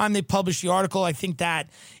 At the time they published the article, I think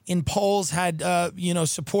that in polls had,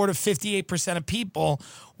 support of 58% of people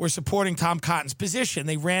were supporting Tom Cotton's position.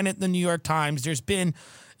 They ran it in the New York Times. There's been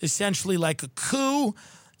essentially like a coup.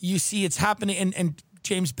 You see it's happening, and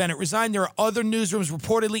James Bennett resigned. There are other newsrooms.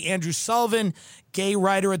 Reportedly, Andrew Sullivan, gay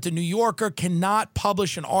writer at The New Yorker, cannot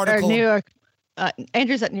publish an article.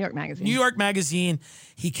 Andrew's at New York Magazine. New York Magazine.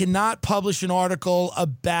 He cannot publish an article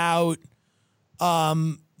about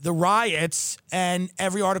the riots, and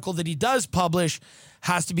every article that he does publish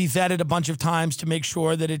has to be vetted a bunch of times to make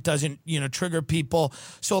sure that it doesn't, trigger people.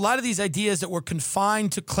 So a lot of these ideas that were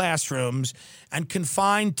confined to classrooms and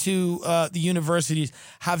confined to the universities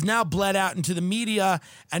have now bled out into the media,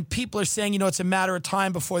 and people are saying, it's a matter of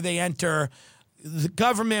time before they enter the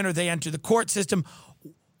government or they enter the court system.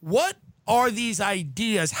 What are these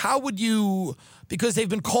ideas? How would you, because they've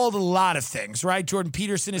been called a lot of things, right? Jordan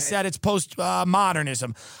Peterson has said it's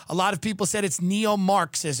postmodernism. A lot of people said it's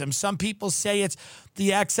neo-Marxism. Some people say it's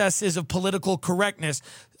the excesses of political correctness.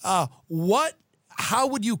 How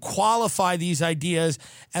would you qualify these ideas,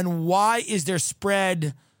 and why is their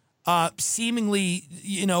spread seemingly,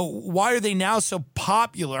 why are they now so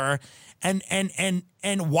popular? And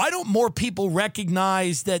why don't more people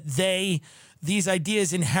recognize that these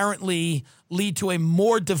ideas inherently lead to a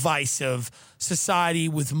more divisive society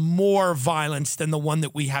with more violence than the one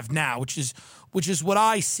that we have now, which is what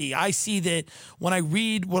I see. I see that when I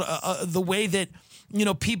read the way that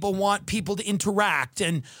people want people to interact,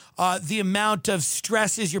 and the amount of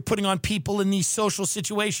stresses you're putting on people in these social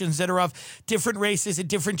situations that are of different races and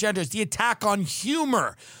different genders, the attack on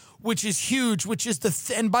humor, which is huge, which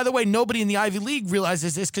is and by the way, nobody in the Ivy League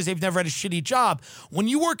realizes this because they've never had a shitty job. When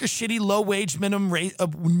you work a shitty low-wage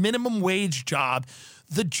minimum wage job,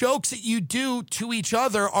 the jokes that you do to each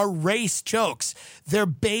other are race jokes. They're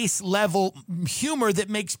base level humor that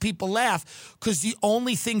makes people laugh, because the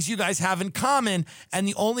only things you guys have in common and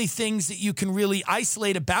the only things that you can really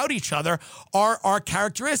isolate about each other are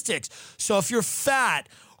characteristics. So if you're fat,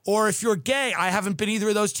 or if you're gay, I haven't been either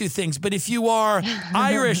of those two things. But if you are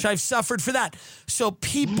Irish, I've suffered for that. So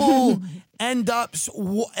people end up,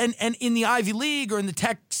 and in the Ivy League or in the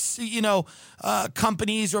tech,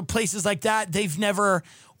 companies or places like that, they've never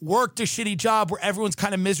worked a shitty job where everyone's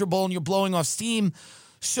kind of miserable and you're blowing off steam.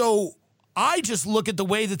 So I just look at the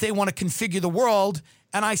way that they want to configure the world,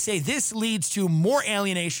 and I say this leads to more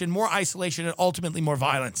alienation, more isolation, and ultimately more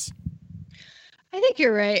violence. I think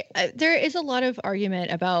you're right. There is a lot of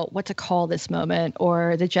argument about what to call this moment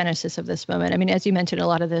or the genesis of this moment. I mean, as you mentioned, a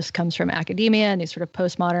lot of this comes from academia and these sort of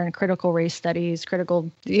postmodern critical race studies,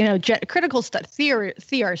 critical theory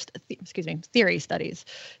studies,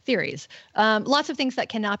 theories. Lots of things that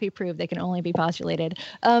cannot be proved; they can only be postulated.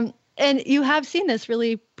 And you have seen this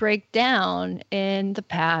really break down in the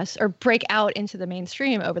past, or break out into the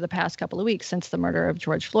mainstream over the past couple of weeks since the murder of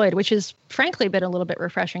George Floyd, which has frankly been a little bit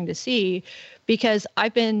refreshing to see, because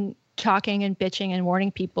I've been talking and bitching and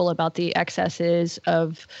warning people about the excesses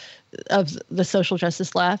of the social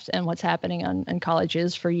justice left and what's happening in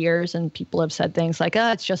colleges for years. And people have said things like,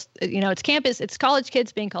 it's just, it's campus, it's college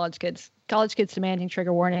kids being college kids demanding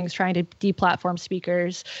trigger warnings, trying to deplatform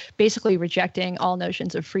speakers, basically rejecting all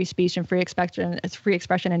notions of free speech and free expression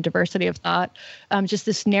and diversity of thought. Just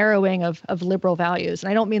this narrowing of liberal values. And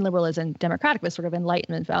I don't mean liberal as in democratic, but sort of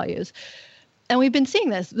Enlightenment values. And we've been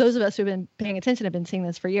seeing this. Those of us who've been paying attention have been seeing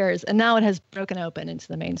this for years. And now it has broken open into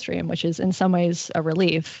the mainstream, which is in some ways a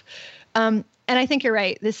relief. And I think you're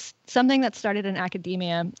right. This something that started in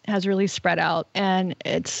academia has really spread out, and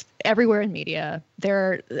it's everywhere in media.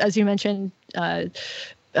 There, as you mentioned,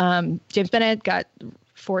 James Bennett got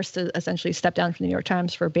forced to essentially step down from the New York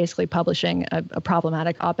Times for basically publishing a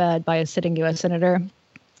problematic op-ed by a sitting U.S. senator.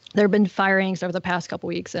 There have been firings over the past couple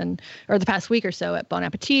weeks or the past week or so at Bon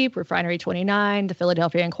Appetit, Refinery 29, the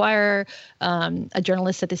Philadelphia Inquirer. A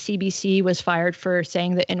journalist at the CBC was fired for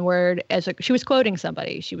saying the N-word she was quoting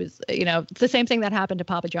somebody. She was, it's the same thing that happened to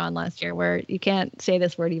Papa John last year, where you can't say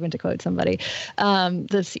this word even to quote somebody. The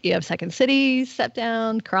CEO of Second City stepped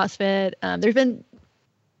down, CrossFit. There's been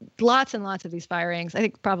lots and lots of these firings. I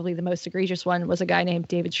think probably the most egregious one was a guy named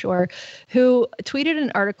David Shore, who tweeted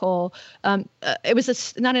an article. It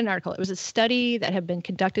was not an article. It was a study that had been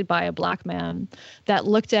conducted by a black man that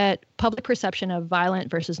looked at public perception of violent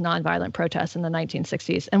versus nonviolent protests in the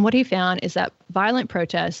 1960s. And what he found is that violent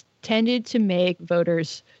protests tended to make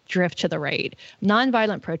voters drift to the right.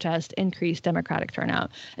 Nonviolent protests increased Democratic turnout.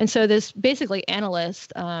 And so this basically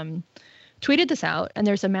analyst tweeted this out, and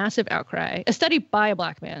there's a massive outcry, a study by a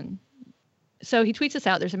black man. So he tweets this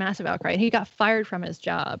out, there's a massive outcry, and he got fired from his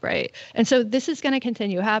job, right? And so this is going to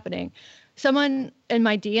continue happening. Someone in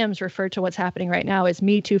my DMs referred to what's happening right now as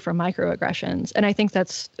Me Too for microaggressions, and I think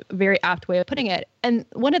that's a very apt way of putting it. And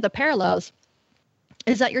one of the parallels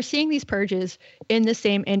is that you're seeing these purges in the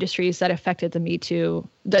same industries that affected the Me Too,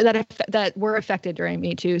 that were affected during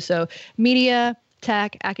Me Too. So media,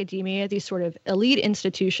 tech, academia, these sort of elite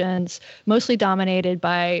institutions, mostly dominated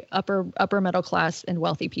by upper middle class and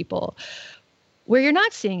wealthy people. Where you're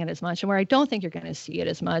not seeing it as much, and where I don't think you're going to see it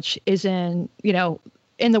as much, is in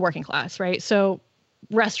the working class, right? So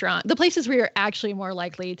the places where you're actually more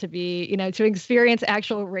likely to be, to experience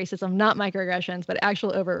actual racism, not microaggressions, but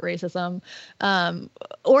actual overt racism,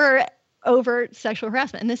 or overt sexual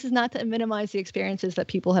harassment. And this is not to minimize the experiences that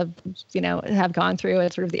people have gone through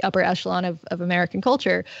at sort of the upper echelon of American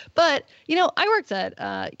culture. But, I worked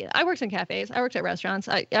in cafes, I worked at restaurants,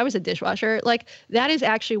 I was a dishwasher. Like, that is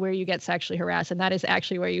actually where you get sexually harassed. And that is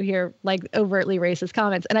actually where you hear like overtly racist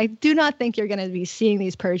comments. And I do not think you're going to be seeing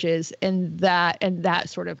these purges in that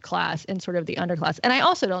sort of class, in sort of the underclass. And I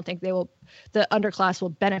also don't think the underclass will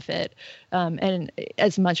benefit and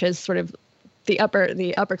as much as sort of the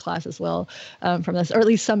upper classes will from this, or at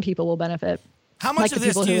least some people will benefit. How much of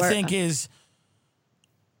this do you think is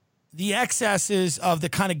the excesses of the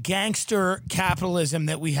kind of gangster capitalism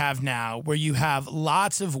that we have now, where you have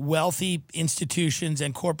lots of wealthy institutions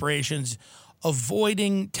and corporations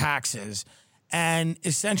avoiding taxes and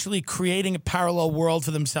essentially creating a parallel world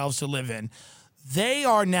for themselves to live in. They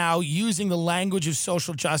are now using the language of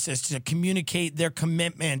social justice to communicate their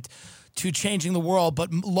commitment to changing the world,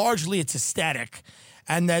 but largely it's aesthetic,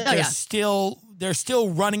 and that they're still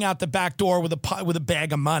running out the back door with a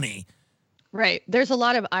bag of money. Right. There's a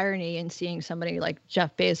lot of irony in seeing somebody like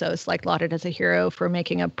Jeff Bezos lauded as a hero for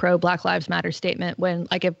making a pro Black Lives Matter statement when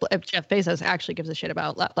if Jeff Bezos actually gives a shit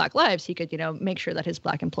about Black lives, he could, make sure that his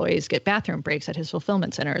Black employees get bathroom breaks at his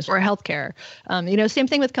fulfillment centers or healthcare. Same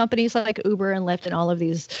thing with companies like Uber and Lyft and all of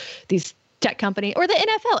these tech companies or the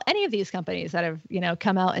NFL, any of these companies that have,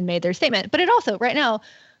 come out and made their statement. But it also right now,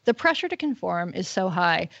 the pressure to conform is so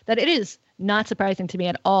high that it is not surprising to me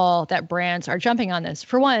at all that brands are jumping on this.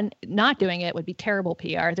 For one, not doing it would be terrible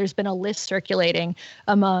PR. There's been a list circulating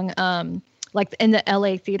among, in the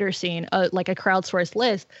LA theater scene, like a crowdsourced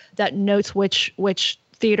list that notes which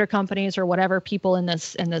theater companies or whatever people in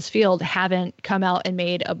this field haven't come out and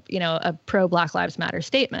made a pro Black Lives Matter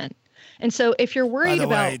statement. And so if you're worried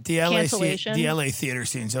about cancellation, the LA theater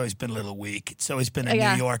scene's always been a little weak. It's always been a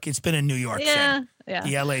New York. It's been a New York thing. Yeah.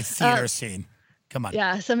 The LA theater scene. Come on.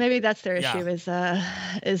 Yeah, so maybe that's their issue is not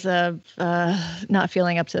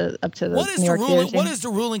feeling up to the New York theater scene. What is the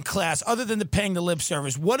ruling class other than the paying the lip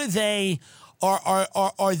service? What are they?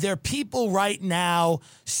 Are there people right now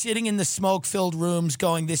sitting in the smoke-filled rooms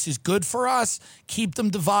going, this is good for us, keep them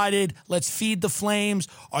divided, let's feed the flames?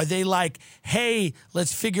 Are they like, hey,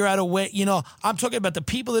 let's figure out a way? I'm talking about the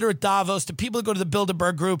people that are at Davos, the people that go to the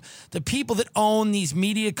Bilderberg Group, the people that own these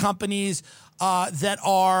media companies that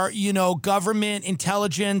are, government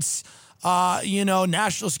intelligence,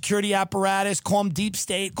 national security apparatus, call them deep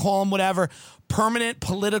state, call them whatever, permanent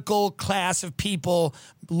political class of people,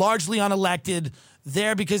 largely unelected,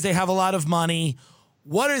 there because they have a lot of money.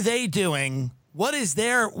 What are they doing? What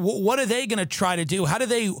are they going to try to do? Are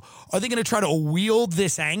they going to try to wield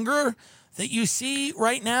this anger that you see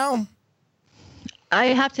right now? I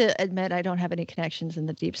have to admit I don't have any connections in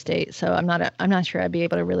the deep state, so I'm not sure I'd be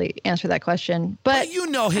able to really answer that question. But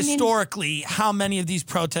historically how many of these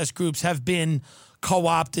protest groups have been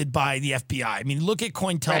co-opted by the FBI. I mean, look at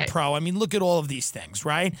COINTELPRO. Right. I mean, look at all of these things,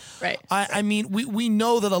 right? Right. I mean, we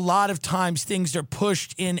know that a lot of times things are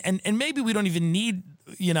pushed in, and maybe we don't even need,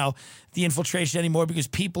 the infiltration anymore because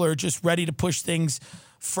people are just ready to push things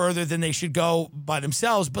further than they should go by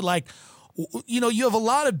themselves. But you have a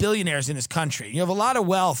lot of billionaires in this country. You have a lot of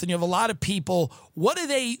wealth, and you have a lot of people. What are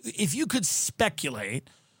they, if you could speculate,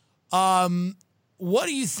 what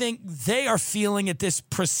do you think they are feeling at this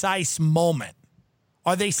precise moment?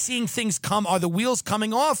 Are they seeing things come? Are the wheels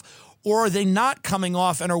coming off, or are they not coming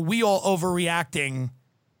off? And are we all overreacting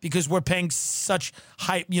because we're paying such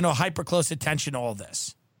hyper close attention to all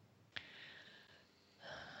this?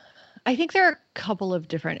 I think there are a couple of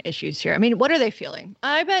different issues here. I mean, what are they feeling?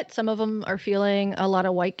 I bet some of them are feeling a lot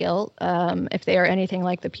of white guilt. If they are anything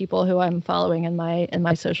like the people who I'm following in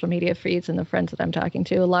my social media feeds and the friends that I'm talking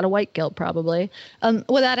to, a lot of white guilt probably.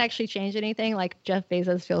 Will that actually change anything? Like Jeff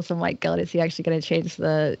Bezos feels some white guilt. Is he actually going to change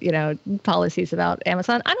the policies about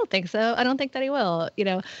Amazon? I don't think so. I don't think that he will.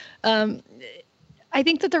 I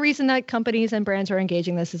think that the reason that companies and brands are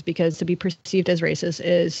engaging this is because to be perceived as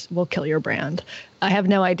racist will kill your brand. I have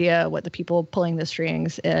no idea what the people pulling the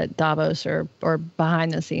strings at Davos or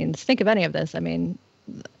behind the scenes think of any of this. I mean,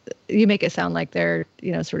 you make it sound like they're,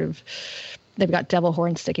 they've got devil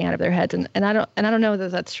horns sticking out of their heads. And I don't know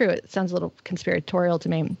that that's true. It sounds a little conspiratorial to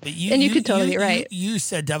me. You could totally be right. You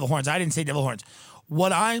said devil horns. I didn't say devil horns.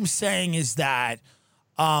 What I'm saying is that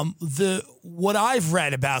what I've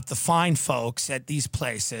read about the fine folks at these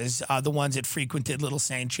places, the ones that frequented Little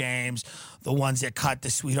St. James, the ones that cut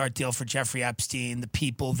the sweetheart deal for Jeffrey Epstein, the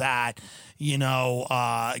people that,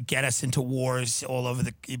 get us into wars all over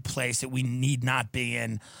the place that we need not be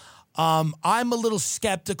in. I'm a little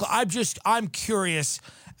skeptical. I'm curious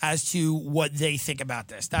as to what they think about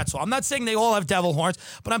this. That's all. I'm not saying they all have devil horns,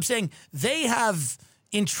 but I'm saying they have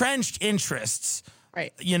entrenched interests.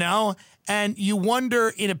 Right. And you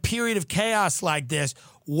wonder in a period of chaos like this,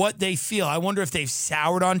 what they feel. I wonder if they've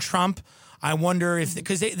soured on Trump. I wonder if,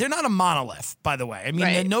 because they're not a monolith, by the way. I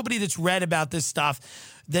mean, nobody that's read about this stuff,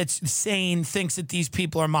 that's sane thinks that these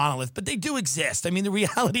people are monolith, but they do exist. I mean, the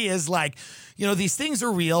reality is like, you know, these things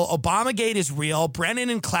are real. Obamagate is real. Brennan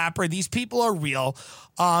and Clapper, these people are real.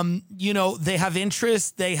 You know, they have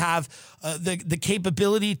interest. They have the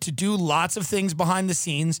capability to do lots of things behind the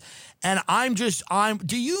scenes. And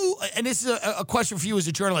do you, and this is a question for you as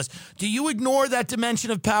a journalist, do you ignore that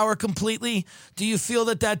dimension of power completely? Do you feel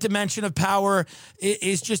that dimension of power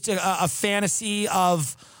is just a fantasy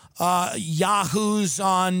of yahoos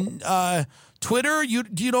on Twitter? You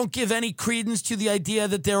don't give any credence to the idea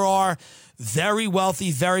that there are very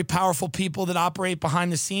wealthy, very powerful people that operate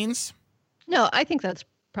behind the scenes? No, I think that's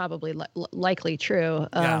probably likely true.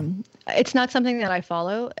 It's not something that I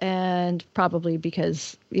follow, and probably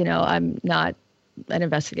because, you know, I'm not an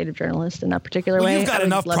investigative journalist in that particular way. You've got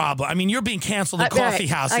enough problem. I mean, you're being canceled at coffee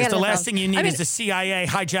houses. The last thing you need is the CIA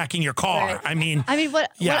hijacking your car. Right. I mean,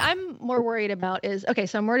 what I'm more worried about is,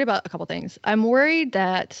 so I'm worried about a couple things. I'm worried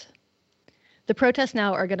that the protests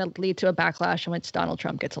now are going to lead to a backlash in which Donald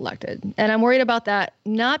Trump gets elected. And I'm worried about that,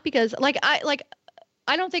 not because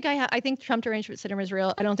I don't think I think Trump derangement syndrome is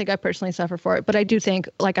real. I don't think I personally suffer for it, but I do think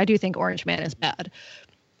Orange Man is bad.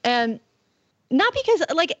 And not because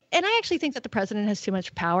and I actually think that the president has too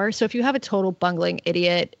much power. So if you have a total bungling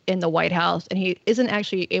idiot in the White House and he isn't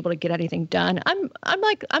actually able to get anything done,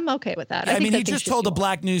 I'm okay with that. I mean, he just told a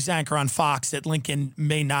black news anchor on Fox that Lincoln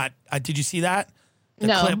may not. Did you see that? The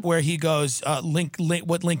clip where he goes,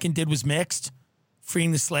 what Lincoln did was mixed,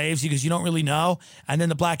 freeing the slaves. He goes, you don't really know. And then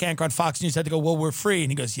the black anchor on Fox News had to go, well, we're free.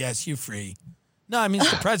 And he goes, yes, you're free. No, I mean, it's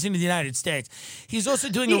the president of the United States. He's also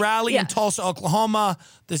doing a rally in Tulsa, Oklahoma.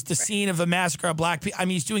 There's the scene of a massacre of black people. I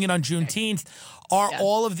mean, he's doing it on Juneteenth. Are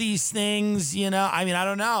all of these things, you know, I mean, I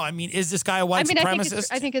don't know. I mean, is this guy a white supremacist?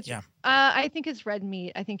 I think it's red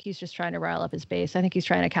meat. I think he's just trying to rile up his base. I think he's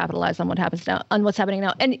trying to capitalize on what's happening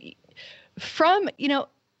now. And from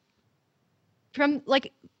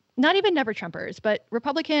not even never Trumpers, but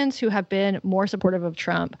Republicans who have been more supportive of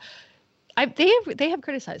Trump, they have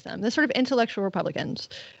criticized them. The sort of intellectual Republicans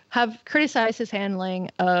have criticized his handling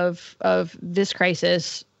of this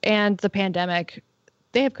crisis and the pandemic.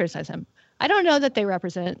 They have criticized him. I don't know that they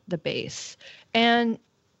represent the base. And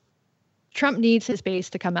Trump needs his base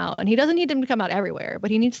to come out, and he doesn't need them to come out everywhere, but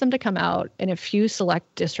he needs them to come out in a few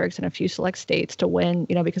select districts and a few select states to win,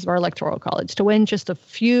 you know, because of our electoral college, to win just a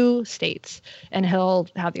few states, and he'll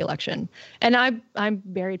have the election. And I'm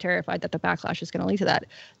very terrified that the backlash is going to lead to that.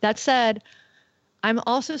 That said, I'm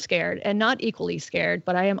also scared, and not equally scared,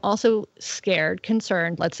 but I am also scared,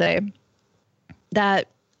 concerned, let's say, that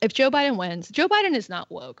if Joe Biden wins, Joe Biden is not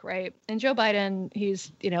woke, right? And Joe Biden,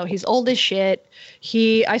 he's old as shit.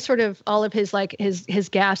 All of his his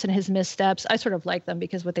gaffes and his missteps, I sort of like them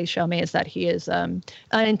because what they show me is that he is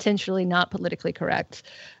unintentionally not politically correct.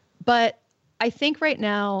 But I think right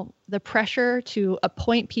now the pressure to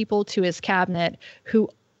appoint people to his cabinet who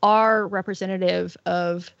are representative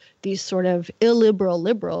of these sort of illiberal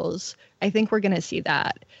liberals, I think we're going to see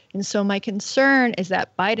that. And so my concern is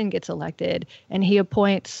that Biden gets elected and he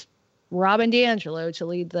appoints Robin DiAngelo to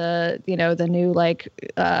lead the new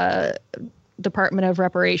Department of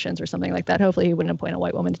Reparations or something like that. Hopefully he wouldn't appoint a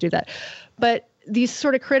white woman to do that. But these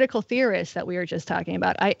sort of critical theorists that we were just talking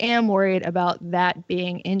about, I am worried about that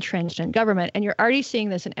being entrenched in government. And you're already seeing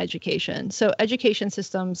this in education. So education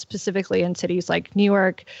systems, specifically in cities like New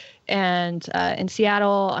York and in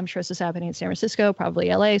Seattle, I'm sure this is happening in San Francisco, probably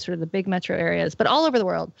LA, sort of the big metro areas, but all over the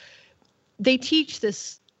world, they teach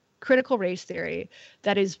this critical race theory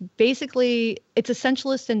that is basically, it's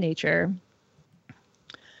essentialist in nature.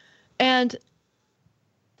 And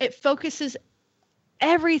it focuses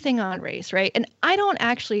everything on race, right? And I don't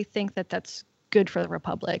actually think that that's good for the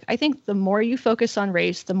republic. I think the more you focus on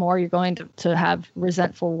race, the more you're going to have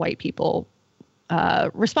resentful white people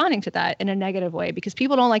responding to that in a negative way, because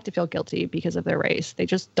people don't like to feel guilty because of their race. They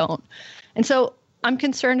just don't. And so I'm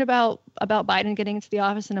concerned about Biden getting into the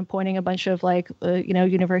office and appointing a bunch of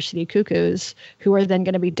university cuckoos who are then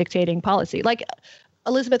going to be dictating policy. Like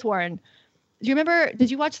Elizabeth Warren. Did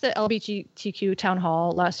you watch the LGBTQ town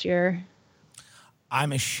hall last year?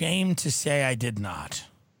 I'm ashamed to say I did not.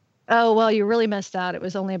 Oh, well, you really missed out. It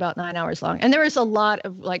was only about 9 hours long. And there was a lot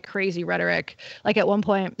of crazy rhetoric. Like at one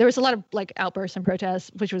point, there was a lot of outbursts and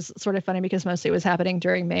protests, which was sort of funny because mostly it was happening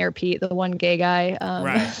during Mayor Pete, the one gay guy.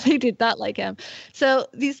 Right. They did not like him. So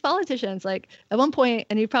these politicians, at one point,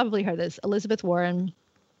 and you've probably heard this, Elizabeth Warren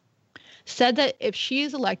said that if she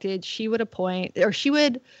is elected, she would appoint, or she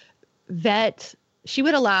would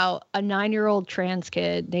allow a 9-year-old trans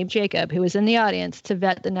kid named Jacob, who was in the audience, to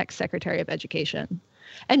vet the next Secretary of Education.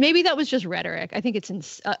 And maybe that was just rhetoric. I think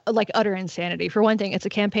it's like utter insanity. For one thing, it's a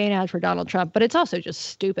campaign ad for Donald Trump, but it's also just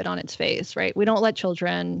stupid on its face, right? We don't let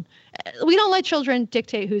children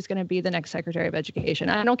dictate who's going to be the next Secretary of Education.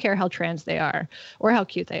 I don't care how trans they are or how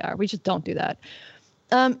cute they are. We just don't do that.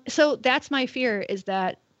 So that's my fear, is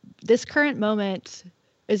that this current moment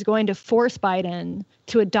is going to force Biden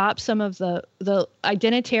to adopt some of the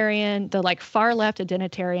identitarian, the like far left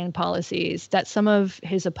identitarian policies that some of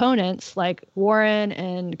his opponents, like Warren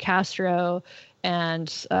and Castro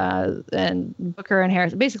and Booker and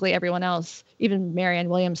Harris, basically everyone else, even Marianne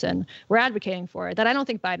Williamson, were advocating for, that I don't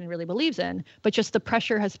think Biden really believes in, but just the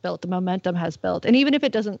pressure has built, the momentum has built. And even if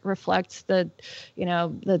it doesn't reflect the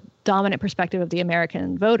dominant perspective of the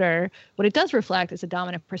American voter, what it does reflect is a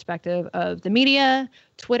dominant perspective of the media,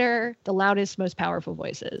 Twitter, the loudest, most powerful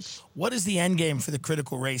voices. What is the end game for the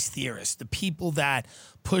critical race theorists, the people that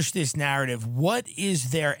push this narrative? What is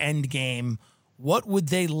their end game? What would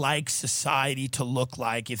they like society to look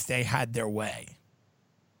like if they had their way?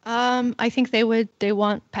 I think they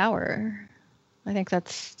want power. I think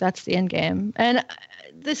that's the end game. And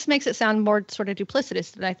this makes it sound more sort of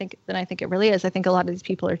duplicitous than I think it really is. I think a lot of these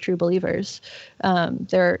people are true believers.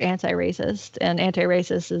 They're anti-racist, and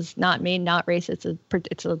anti-racist does not mean not racist.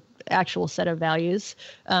 It's a actual set of values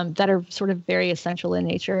that are sort of very essential in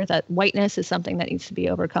nature. That whiteness is something that needs to be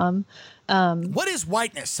overcome. What is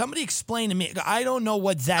whiteness? Somebody explain to me. I don't know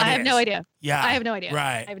what that is. I have no idea. Yeah, I have no idea.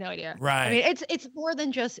 Right. I have no idea. Right. I mean, it's more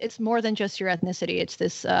than just your ethnicity. It's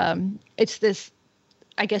this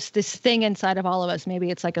I guess this thing inside of all of us.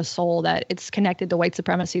 Maybe it's like a soul that it's connected to white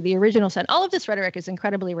supremacy, the original sin. All of this rhetoric is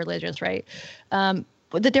incredibly religious, right?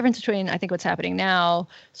 But the difference between, I think, what's happening now,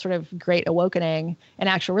 sort of great awakening, and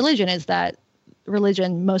actual religion is that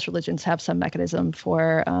most religions have some mechanism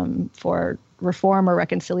for reform or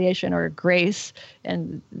reconciliation or grace,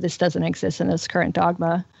 and this doesn't exist in this current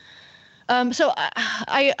dogma. So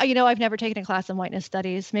I've never taken a class in whiteness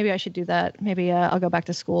studies. Maybe I should do that. Maybe I'll go back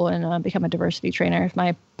to school and become a diversity trainer if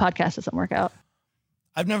my podcast doesn't work out.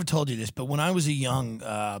 I've never told you this, but when I was a young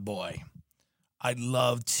boy, I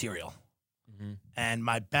loved cereal. Mm-hmm. And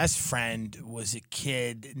my best friend was a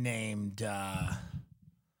kid named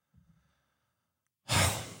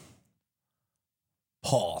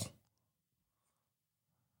Paul.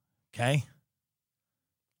 Okay?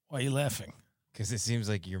 Why are you laughing? Because it seems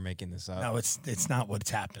like you're making this up. No, it's not what's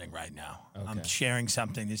happening right now. Okay. I'm sharing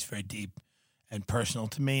something that's very deep and personal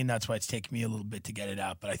to me, and that's why it's taking me a little bit to get it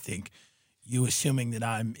out. But I think you assuming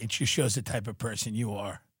that it just shows the type of person you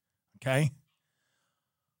are. Okay?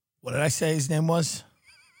 What did I say his name was?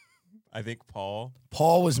 I think Paul.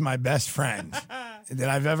 Paul was my best friend that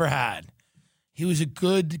I've ever had. He was a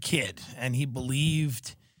good kid, and he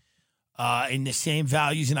believed in the same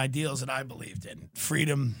values and ideals that I believed in.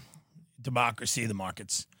 Freedom, democracy, the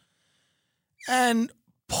markets. And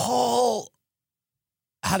Paul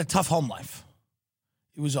had a tough home life.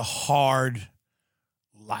 It was a hard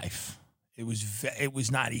life. It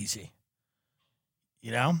was not easy.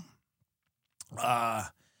 You know?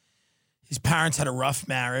 His parents had a rough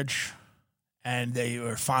marriage, and they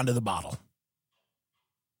were fond of the bottle.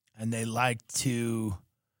 And they liked to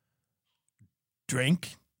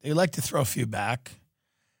drink. They liked to throw a few back.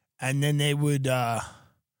 And then they would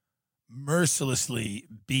mercilessly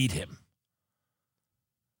beat him.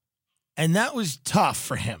 And that was tough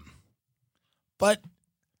for him. But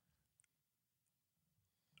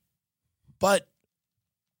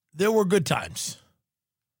there were good times.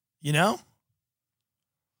 You know?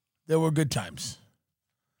 There were good times.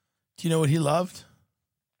 Do you know what he loved?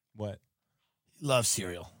 What? He loved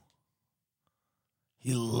cereal.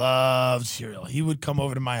 He loved cereal. He would come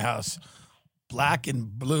over to my house, black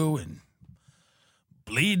and blue and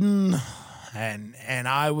bleeding, and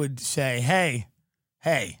I would say, hey,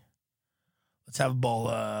 let's have a bowl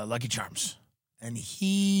of Lucky Charms. And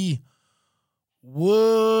he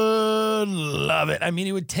would love it. I mean,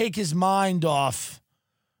 he would take his mind off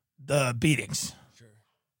the beatings. Sure.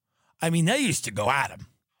 I mean, they used to go at him.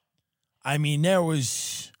 I mean,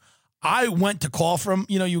 I went to call for him.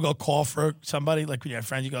 You know, you go call for somebody, like when you have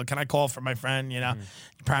friends, you go, can I call for my friend? You know,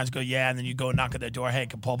 Your parents go, yeah. And then you go knock at their door. Hey,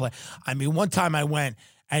 can Paul play? I mean, one time I went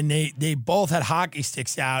and they both had hockey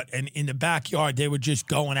sticks out, and in the backyard, they were just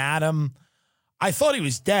going at him. I thought he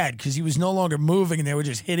was dead because he was no longer moving, and they were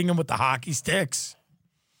just hitting him with the hockey sticks.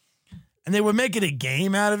 And they were making a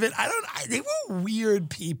game out of it. They were weird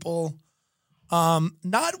people.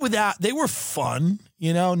 They were fun,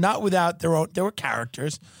 you know, not without there were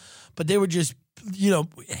characters. But they were just, you know,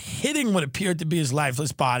 hitting what appeared to be his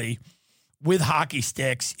lifeless body with hockey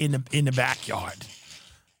sticks in the backyard.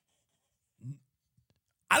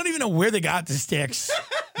 I don't even know where they got the sticks,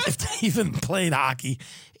 if they even played hockey.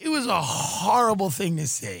 It was a horrible thing to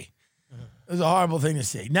see. It was a horrible thing to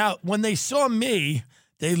see. Now, when they saw me,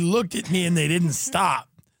 they looked at me and they didn't stop.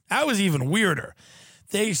 That was even weirder.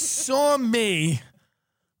 They saw me,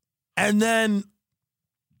 and then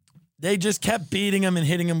they just kept beating him and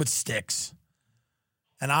hitting him with sticks.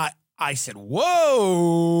 And I said,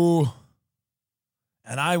 whoa.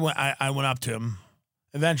 And I went up to him.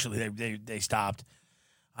 Eventually, they stopped.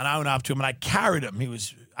 And I went up to him, and I carried him.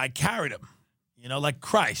 I carried him, like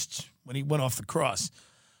Christ when he went off the cross.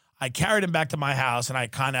 I carried him back to my house, and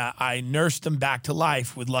I nursed him back to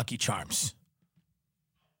life with Lucky Charms.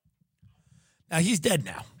 Now, he's dead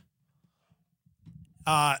now.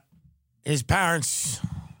 His parents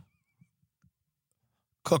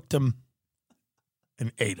cooked him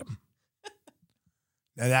and ate him.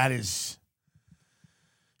 Now, that is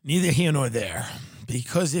neither here nor there.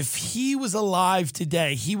 Because if he was alive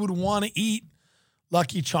today, he would want to eat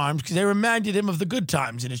Lucky Charms because they reminded him of the good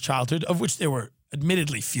times in his childhood, of which there were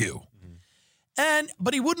admittedly few.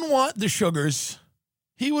 But he wouldn't want the sugars.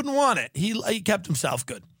 He wouldn't want it. He kept himself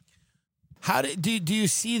good. How do you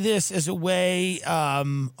see this as a way?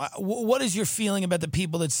 What is your feeling about the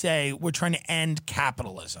people that say we're trying to end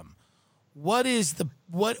capitalism? What is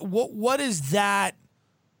that?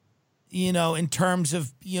 In terms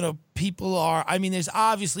of people are. I mean, there's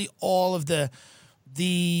obviously all of the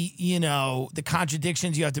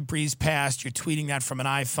contradictions you have to breeze past. You're tweeting that from an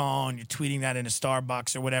iPhone. You're tweeting that in a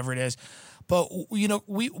Starbucks or whatever it is. But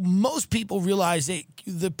most people realize that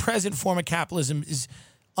the present form of capitalism is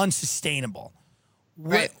unsustainable.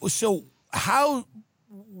 Right. So how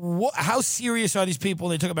serious are these people?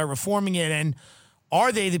 They talk about reforming it, and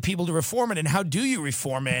are they the people to reform it? And how do you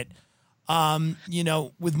reform it?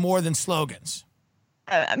 With more than slogans.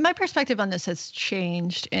 My perspective on this has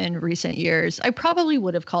changed in recent years. I probably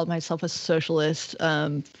would have called myself a socialist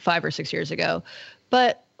 5 or 6 years ago,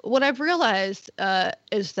 but what I've realized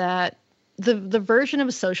is that the version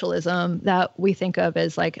of socialism that we think of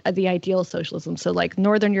as like the ideal socialism, so like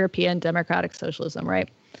Northern European democratic socialism, right?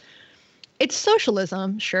 It's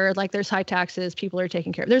socialism, sure, like there's high taxes, people are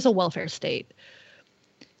taken care of, there's a welfare state.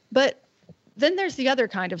 But then there's the other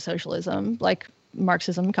kind of socialism, like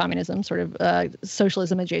Marxism, communism, sort of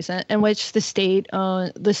socialism adjacent, in which the state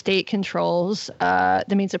controls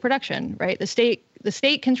the means of production, right? The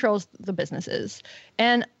state controls the businesses,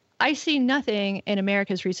 and I see nothing in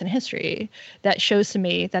America's recent history that shows to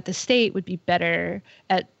me that the state would be better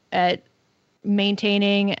at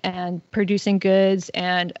maintaining and producing goods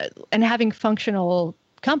and having functional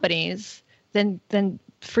companies than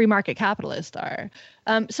free market capitalists are.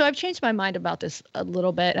 So I've changed my mind about this a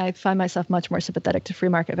little bit. I find myself much more sympathetic to free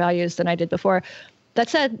market values than I did before. That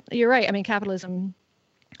said, you're right. I mean, capitalism,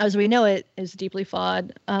 as we know it, is deeply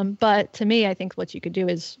flawed. But to me, I think what you could do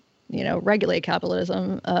is, regulate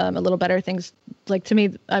capitalism a little better. Things like, to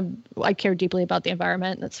me, I care deeply about the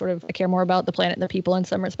environment. I care more about the planet and the people in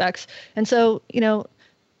some respects. And so,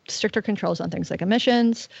 stricter controls on things like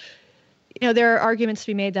emissions. There are arguments to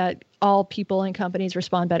be made that all people and companies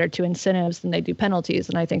respond better to incentives than they do penalties.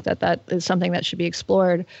 And I think that is something that should be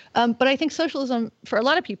explored. But I think socialism, for a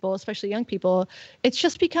lot of people, especially young people, it's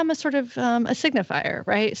just become a sort of a signifier,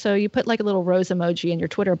 right? So you put like a little rose emoji in your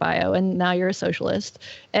Twitter bio, and now you're a socialist.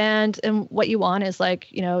 And what you want is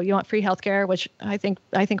you want free healthcare, which I think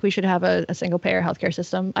we should have a single payer healthcare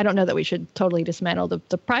system. I don't know that we should totally dismantle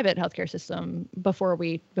the private healthcare system before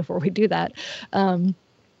we do that.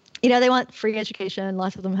 They want free education.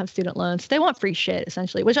 Lots of them have student loans. They want free shit,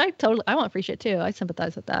 essentially, which I want free shit too. I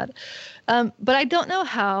sympathize with that. But I don't know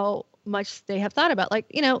how much they have thought about,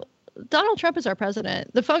 Donald Trump is our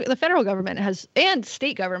president. The federal government and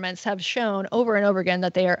state governments have shown over and over again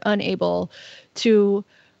that they are unable to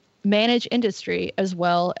manage industry as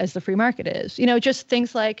well as the free market is. Just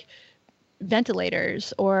things like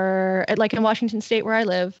ventilators, or like in Washington State where I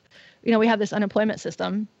live, we have this unemployment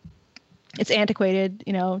system. It's antiquated,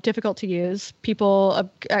 difficult to use. An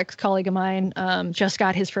ex-colleague of mine just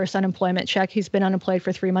got his first unemployment check. He's been unemployed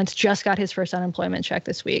for 3 months, just got his first unemployment check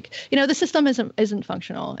this week. The system isn't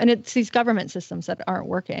functional, and it's these government systems that aren't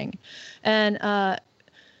working. And I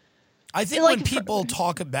think when people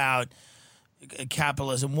talk about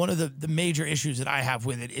capitalism, one of the major issues that I have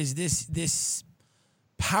with it is this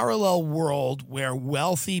parallel world where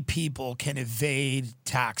wealthy people can evade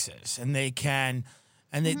taxes, and they can.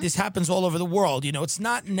 And this happens all over the world. It's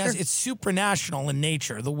not it's supranational in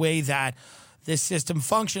nature, the way that this system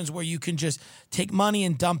functions, where you can just take money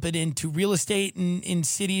and dump it into real estate in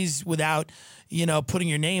cities without, putting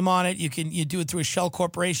your name on it. You do it through a shell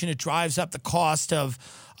corporation. It drives up the cost of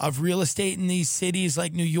real estate in these cities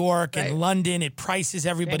like New York and London. It prices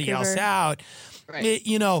everybody else out. Right.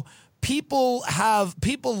 People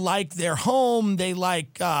like their home. They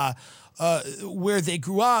like where they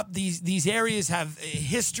grew up. These areas have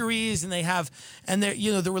histories, and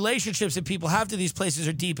the relationships that people have to these places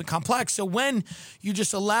are deep and complex. So when you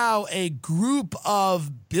just allow a group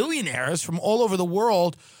of billionaires from all over the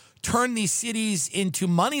world turn these cities into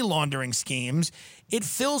money laundering schemes, it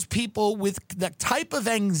fills people with the type of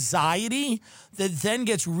anxiety that then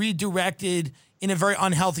gets redirected in a very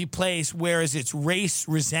unhealthy place, whereas it's race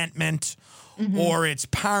resentment or it's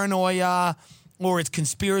paranoia or it's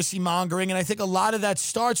conspiracy mongering. And I think a lot of that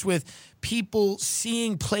starts with people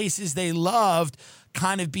seeing places they loved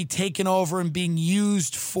kind of be taken over and being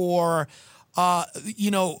used for,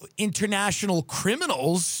 international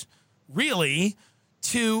criminals, really,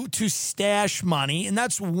 to stash money. And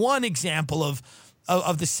that's one example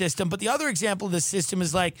of the system. But the other example of the system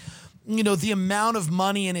is like, the amount of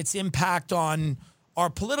money and its impact on our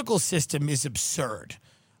political system is absurd.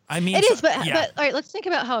 I mean, it is, but all right, let's think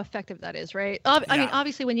about how effective that is, right? I mean,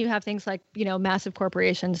 obviously, when you have things like, massive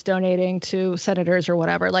corporations donating to senators or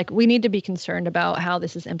whatever, like, we need to be concerned about how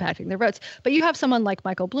this is impacting their votes. But you have someone like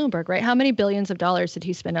Michael Bloomberg, right? How many billions of dollars did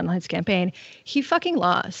he spend on his campaign? He fucking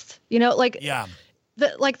lost,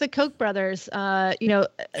 The Koch brothers,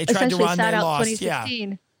 essentially sat out 2016.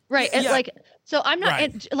 Yeah. Right. And so I'm not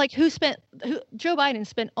Joe Biden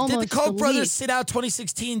spent almost. Did the Koch brothers sit out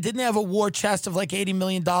 2016? Didn't they have a war chest of like $80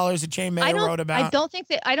 million that Jane Mayer wrote about?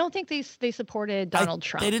 I don't think they supported Donald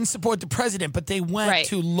Trump. They didn't support the president, but they went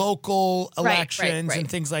to local elections and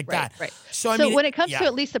things like that. Right. So when it comes to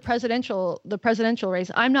at least the presidential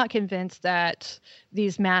race, I'm not convinced that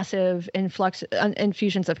these massive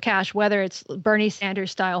infusions of cash, whether it's Bernie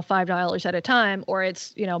Sanders style $5 at a time, or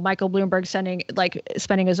it's Michael Bloomberg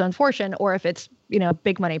spending his own fortune, or if it's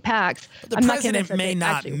big money PACs. The president may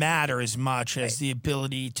not matter as much as the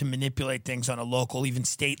ability to manipulate things on a local, even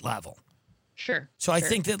state level. Sure. So I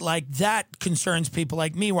think that that concerns people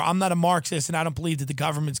like me, where I'm not a Marxist and I don't believe that the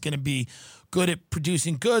government's going to be good at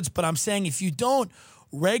producing goods. But I'm saying if you don't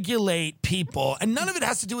regulate people, and none of it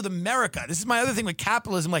has to do with America. This is my other thing with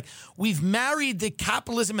capitalism. Like, we've married the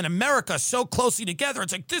capitalism in America so closely together.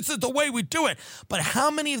 It's like, this is the way we do it. But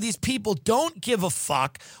how many of these people don't give a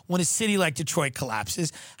fuck when a city like Detroit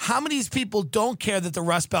collapses? How many of these people don't care that the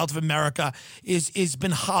Rust Belt of America is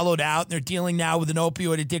been hollowed out and they're dealing now with an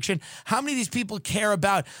opioid addiction? How many of these people care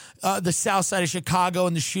about the south side of Chicago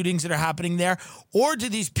and the shootings that are happening there? Or do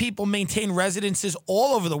these people maintain residences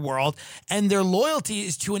all over the world, and their loyalty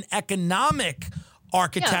is to an economic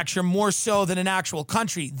architecture more so than an actual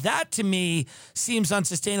country? That to me seems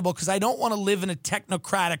unsustainable, because I don't want to live in a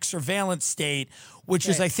technocratic surveillance state, which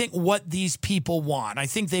is, I think, what these people want. I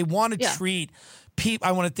think they want to treat people.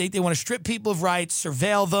 I want to think they want to strip people of rights,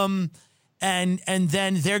 surveil them. And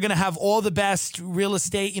then they're going to have all the best real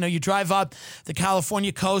estate. You drive up the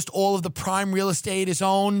California coast, all of the prime real estate is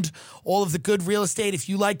owned, all of the good real estate. If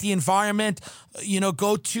you like the environment,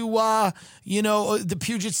 go to, the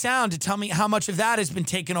Puget Sound to tell me how much of that has been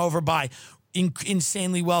taken over by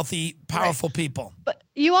insanely wealthy, powerful people. But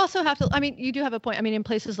you also have to, you do have a point. In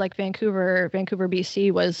places like Vancouver,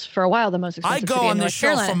 BC was for a while the most expensive city in North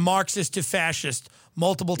Carolina. I go on this show from Marxist to fascist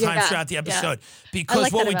multiple times throughout the episode,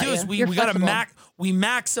 because what we do is we got to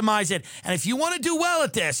maximize it. And if you want to do well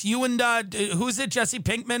at this, you and who's it, Jesse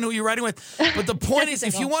Pinkman, who you're writing with? But the point is,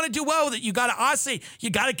 if you want to do well with it, you got to honestly, you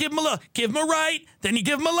got to give them a right, then you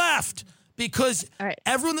give them a left. Because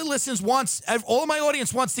everyone that listens wants, all of my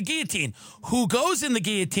audience wants the guillotine. Who goes in the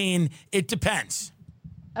guillotine? It depends.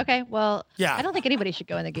 Okay, well, I don't think anybody should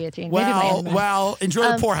go in the guillotine. Well,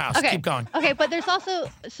 enjoy the poorhouse. Okay. Keep going. Okay, but there's also,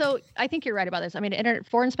 so I think you're right about this.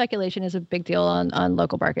 Foreign speculation is a big deal on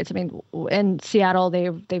local markets. In Seattle,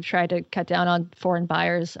 they've tried to cut down on foreign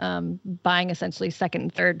buyers buying essentially second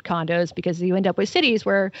and third condos, because you end up with cities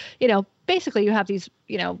where, basically you have these,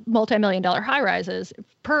 multi-million-dollar high rises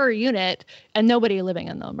per unit and nobody living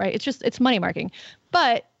in them, right? It's money marking.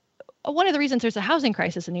 But one of the reasons there's a housing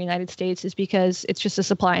crisis in the United States is because it's just a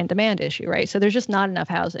supply and demand issue, right? So there's just not enough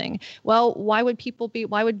housing. Well, why would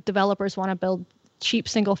developers want to build cheap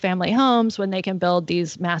single family homes when they can build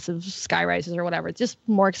these massive sky rises or whatever? It's just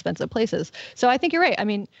more expensive places. So I think you're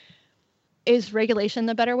right. Is regulation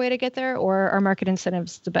the better way to get there, or are market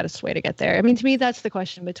incentives the best way to get there? To me, that's the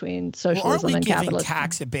question between socialism and capitalism. Aren't we giving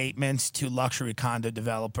tax abatements to luxury condo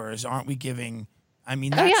developers? Aren't we giving... I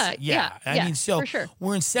mean, that's, yeah, I mean, so for sure.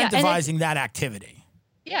 we're Yeah, and incentivizing that activity.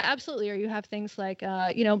 Yeah, absolutely. Or you have things like,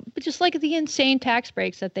 but just like the insane tax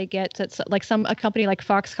breaks that they get. That's like a company like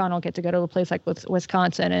Foxconn will get to go to a place like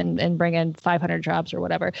Wisconsin and bring in 500 jobs or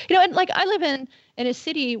whatever. And like I live in a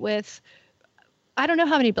city with, I don't know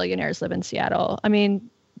how many billionaires live in Seattle. I mean,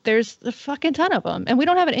 there's a fucking ton of them. And we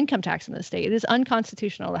don't have an income tax in the state. It is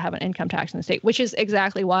unconstitutional to have an income tax in the state, which is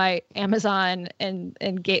exactly why Amazon and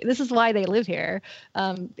this is why they live here.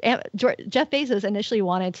 Jeff Bezos initially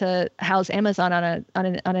wanted to house Amazon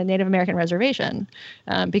on a Native American reservation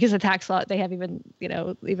because the tax law, they have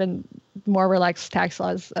even more relaxed tax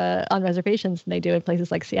laws on reservations than they do in places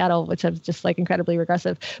like Seattle, which have just like incredibly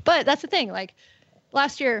regressive. But that's the thing. Like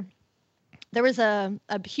last year, there was a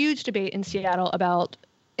huge debate in Seattle about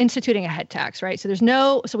instituting a head tax, right? So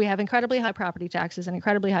we have incredibly high property taxes and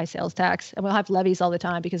incredibly high sales tax, and we'll have levies all the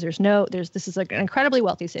time because this is like an incredibly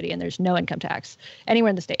wealthy city and there's no income tax anywhere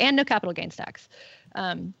in the state and no capital gains tax,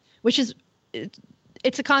 which is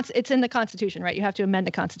it's in the Constitution, right? You have to amend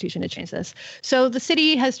the Constitution to change this. So the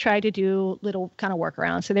city has tried to do little kind of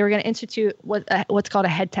workarounds. So they were going to institute what's called a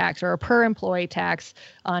head tax or a per employee tax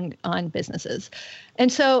on businesses,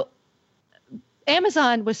 and so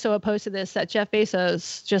Amazon was so opposed to this that Jeff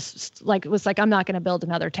Bezos just was like, I'm not going to build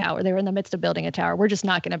another tower. They were in the midst of building a tower. We're just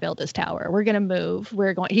not going to build this tower. We're going to move.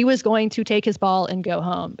 He was going to take his ball and go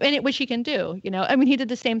home, which he can do. I mean, he did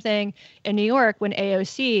the same thing in New York when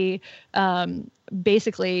AOC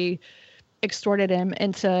basically extorted him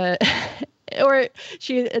into, or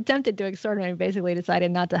she attempted to extort him and basically decided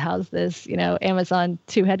not to house this, Amazon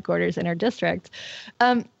 2 headquarters in her district.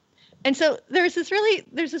 And so there's this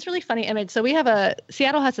really funny image. So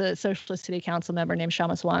Seattle has a socialist city council member named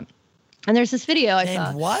Shama Sawant. And there's this video I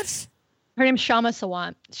saw. What? Her name's Shama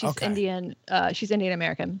Sawant. She's okay. Indian. She's Indian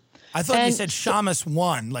American. I thought you said Shamus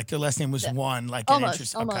One, like their last name was One, like an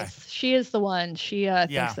interest. Almost. Okay. She is the one. She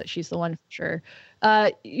thinks that she's the one for sure.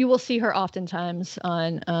 You will see her oftentimes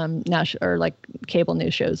on or like cable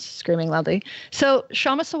news shows screaming loudly. So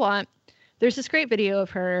Shama Sawant, there's this great video of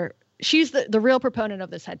her. She's the real proponent of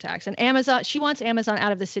this head tax, and she wants Amazon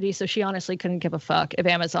out of the city. So she honestly couldn't give a fuck if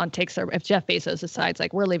if Jeff Bezos decides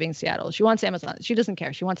like we're leaving Seattle. She wants Amazon. She doesn't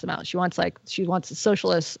care. She wants them out. She wants a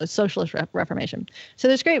socialist reformation. So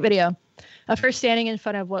there's a great video of her standing in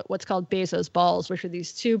front of what's called Bezos balls, which are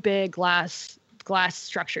these 2 big glass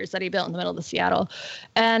structures that he built in the middle of Seattle.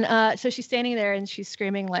 And so she's standing there and she's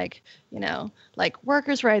screaming like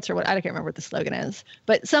workers' rights or what, I can't remember what the slogan is,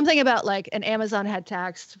 but something about like an Amazon head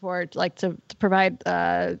tax for like to provide,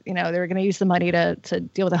 they were going to use the money to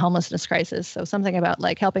deal with the homelessness crisis. So something about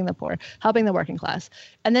like helping the poor, helping the working class.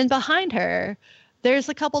 And then behind her, there's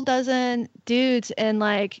a couple dozen dudes in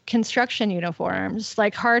like construction uniforms,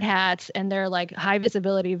 like hard hats, and they're like high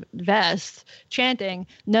visibility vests chanting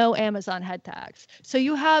no Amazon head tax. So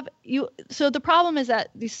so the problem is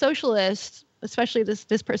that these socialists, especially this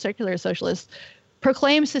particular socialist,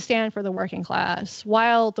 proclaims to stand for the working class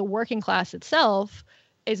while the working class itself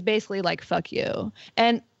is basically like, fuck you.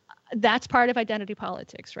 And that's part of identity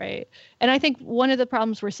politics, right? And I think one of the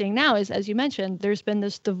problems we're seeing now is, as you mentioned, there's been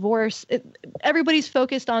this divorce. Everybody's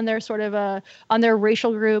focused on their sort of on their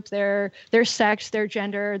racial group, their sex, their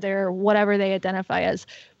gender, their whatever they identify as.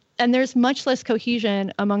 And there's much less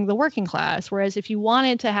cohesion among the working class. Whereas if you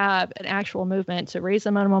wanted to have an actual movement to raise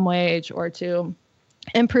the minimum wage or to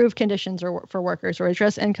improve conditions for workers or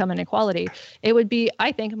address income inequality, it would be,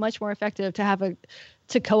 I think, much more effective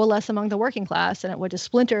to coalesce among the working class, and it would just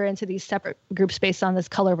splinter into these separate groups based on this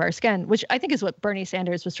color of our skin, which I think is what Bernie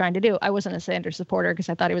Sanders was trying to do. I wasn't a Sanders supporter because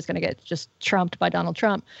I thought he was going to get just trumped by Donald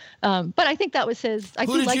Trump. But I think that was his.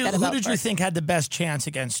 Who did you think had the best chance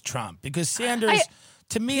against Trump? Because Sanders,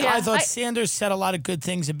 I thought Sanders said a lot of good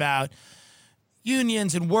things about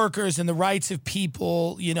unions and workers and the rights of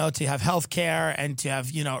people, to have health care and to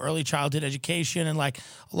have, early childhood education and like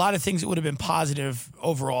a lot of things that would have been positive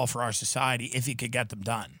overall for our society if he could get them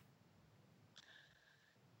done.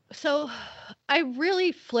 So I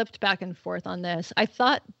really flipped back and forth on this. I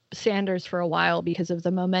thought Sanders for a while because of the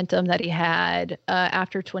momentum that he had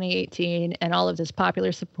after 2018 and all of this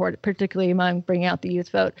popular support, particularly among bringing out the youth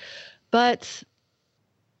vote. But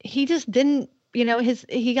he just didn't.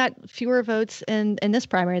 He got fewer votes in this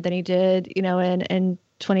primary than he did, in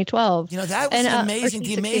 2012. That was amazing.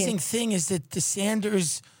 The amazing thing is that the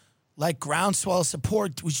Sanders, groundswell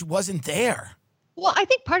support, which wasn't there. Well, I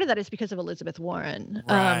think part of that is because of Elizabeth Warren,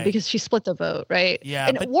 right. Because she split the vote, right? Yeah.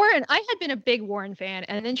 And Warren, I had been a big Warren fan,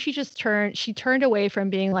 and then she turned away from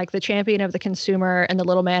being like the champion of the consumer and the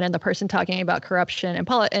little man and the person talking about corruption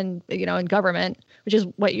and in government, which is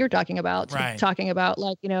what you're talking about. Right. Talking about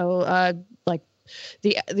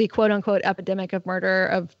the quote unquote epidemic of murder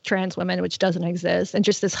of trans women, which doesn't exist, and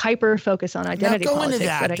just this hyper focus on identity now go politics. into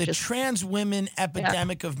that. The just, trans women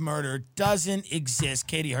epidemic of murder doesn't exist.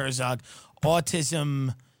 Katie Herzog,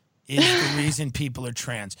 autism is the reason people are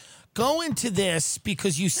trans. Go into this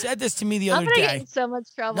because you said this to me the other I'm gonna day. get in so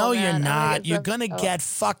much trouble. No, man. you're not. You're so gonna get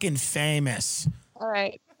fucking famous. All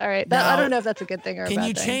right. I Now, don't know if that's a good thing or a bad thing. Can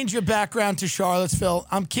you change your background to Charlottesville?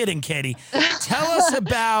 I'm kidding, Katie. Tell us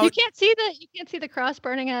about. You can't see the cross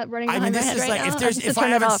burning behind my head this is right like now? if I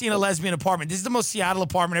haven't seen a lesbian apartment, this is the most Seattle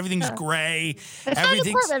apartment. Everything's gray. It's not an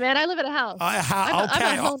apartment, man. I live in a house. Okay.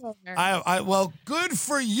 I'm a homeowner. Well, good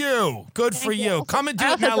for you. Good for you. you. Come and do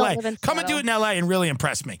I it in also LA. don't live in Come and do it in LA and really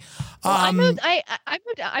impress me. Well, I moved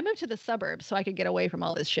to the suburbs so I could get away from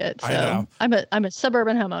all this shit. So I know. I'm a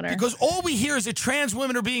suburban homeowner. Because all we hear is that trans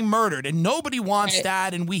women are being murdered, and nobody wants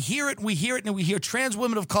that. And we hear it, and we hear trans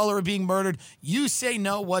women of color are being murdered. You say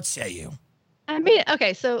no. What say you? I mean,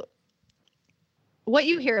 okay, so what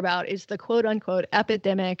you hear about is the quote unquote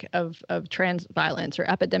epidemic of trans violence or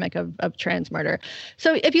epidemic of trans murder.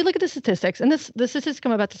 So if you look at the statistics, and the statistic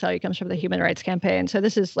I'm about to tell you comes from the Human Rights Campaign. So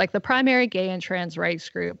this is like the primary gay and trans rights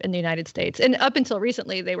group in the United States. And up until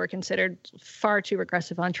recently, they were considered far too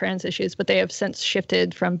regressive on trans issues, but they have since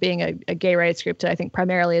shifted from being a gay rights group to, I think,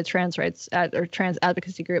 primarily a trans rights or trans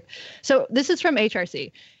advocacy group. So this is from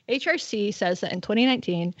HRC. HRC says that in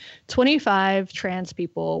 2019, 25 trans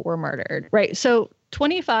people were murdered, right? So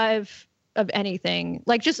 25 of anything,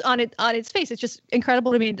 like just on its face, it's just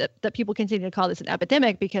incredible to me that people continue to call this an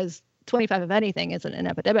epidemic because 25 of anything isn't an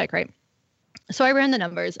epidemic, right? So I ran the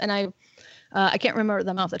numbers and I can't remember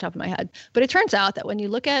them off the top of my head, but it turns out that when you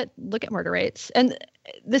look at murder rates, and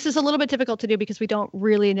this is a little bit difficult to do because we don't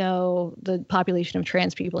really know the population of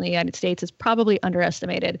trans people in the United States is probably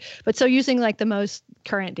underestimated. But so using like the most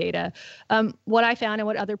current data, what I found and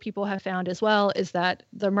what other people have found as well is that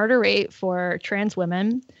the murder rate for trans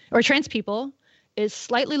women or trans people is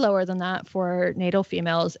slightly lower than that for natal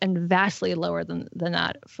females and vastly lower than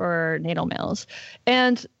that for natal males.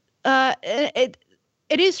 And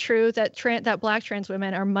it is true that that Black trans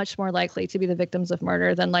women are much more likely to be the victims of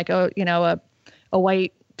murder than like a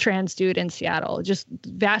white trans dude in Seattle, just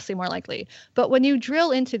vastly more likely. But when you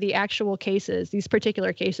drill into the actual cases, these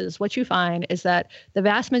particular cases, what you find is that the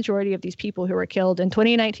vast majority of these people who were killed in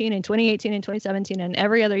 2019 and 2018 and 2017 and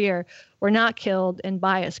every other year were not killed in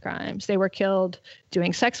bias crimes. They were killed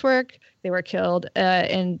doing sex work. They were killed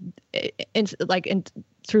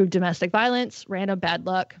through domestic violence, random bad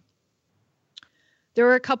luck. There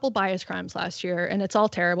were a couple bias crimes last year, and it's all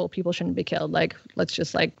terrible. People shouldn't be killed. Like, let's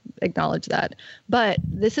just acknowledge that. But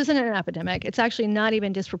this isn't an epidemic. It's actually not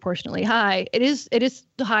even disproportionately high. It is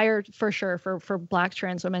higher for sure for Black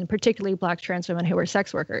trans women, particularly Black trans women who are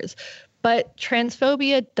sex workers. But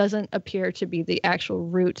transphobia doesn't appear to be the actual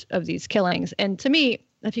root of these killings. And to me,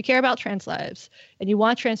 if you care about trans lives and you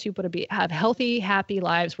want trans people to have healthy, happy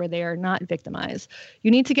lives where they are not victimized,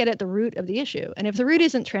 you need to get at the root of the issue. And if the root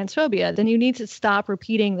isn't transphobia, then you need to stop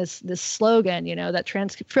repeating this slogan, that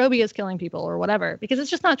transphobia is killing people or whatever, because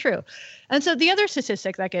it's just not true. And so the other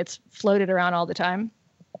statistic that gets floated around all the time,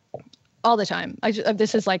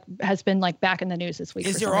 this is has been back in the news this week.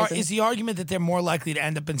 Is the argument that they're more likely to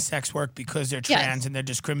end up in sex work because they're trans and they're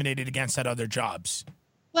discriminated against at other jobs?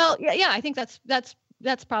 Well, yeah, I think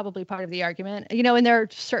that's probably part of the argument, and there are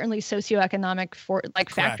certainly socioeconomic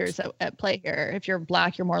factors at play here. If you're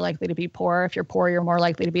Black, you're more likely to be poor. If you're poor, you're more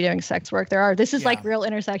likely to be doing sex work. This is real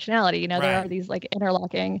intersectionality. There are these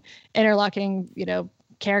interlocking,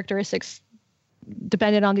 characteristics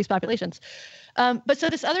dependent on these populations. But so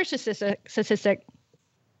this other statistic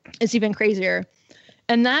is even crazier.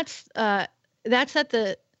 And that's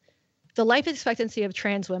that the life expectancy of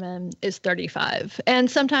trans women is 35.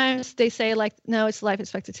 And sometimes they say no, it's the life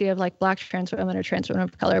expectancy of Black trans women or trans women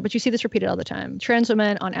of color. But you see this repeated all the time. Trans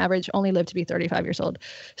women on average only live to be 35 years old.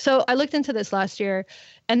 So I looked into this last year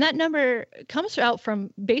and that number comes out from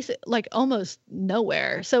almost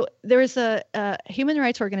nowhere. So there is a human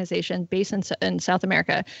rights organization based in South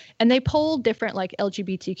America, and they polled different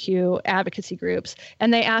LGBTQ advocacy groups,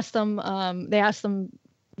 and they asked them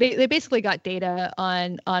they basically got data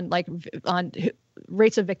on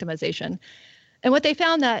rates of victimization. And what they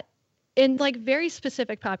found that in very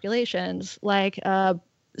specific populations,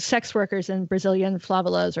 sex workers in Brazilian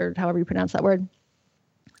favelas, or however you pronounce that word,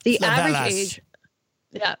 the average age,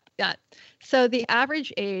 so the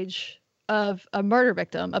average age of a murder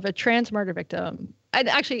victim, of a trans murder victim, and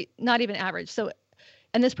actually not even average. So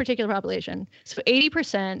in this particular population, so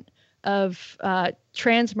 80% of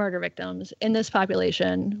trans murder victims in this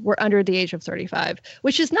population were under the age of 35,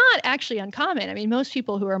 which is not actually uncommon. I mean, most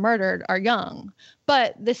people who are murdered are young,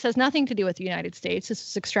 but this has nothing to do with the United States. This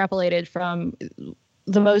is extrapolated from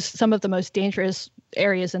some of the most dangerous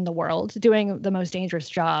areas in the world, doing the most dangerous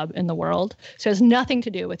job in the world. So it has nothing to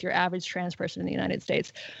do with your average trans person in the United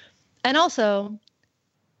States. And also,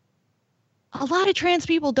 a lot of trans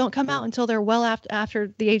people don't come out until they're well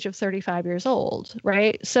after the age of 35 years old,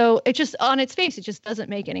 right? So it just, on its face, it just doesn't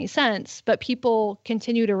make any sense, but people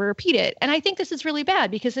continue to repeat it. And I think this is really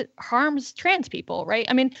bad because it harms trans people, right?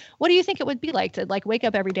 I mean, what do you think it would be like to like wake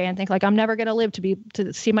up every day and think like, I'm never going to live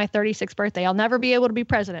to see my 36th birthday. I'll never be able to be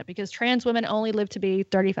president because trans women only live to be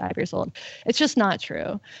 35 years old. It's just not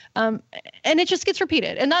true. And it just gets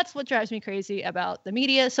repeated. And that's what drives me crazy about the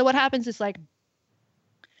media. So what happens is like,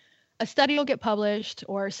 a study will get published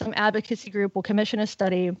or some advocacy group will commission a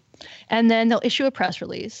study and then they'll issue a press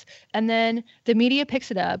release. And then the media picks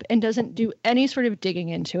it up and doesn't do any sort of digging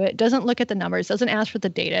into it, doesn't look at the numbers, doesn't ask for the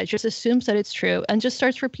data, just assumes that it's true and just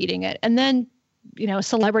starts repeating it. And then,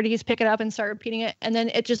 celebrities pick it up and start repeating it. And then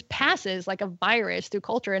it just passes like a virus through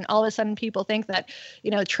culture. And all of a sudden people think that,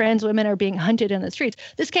 trans women are being hunted in the streets.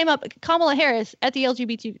 This came up, Kamala Harris at the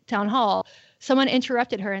LGBT town hall. Someone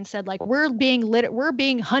interrupted her and said, like, we're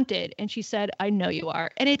being hunted. And she said, I know you are.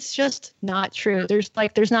 And it's just not true. There's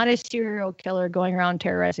not a serial killer going around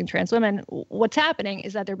terrorizing trans women. What's happening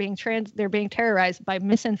is that they're being terrorized by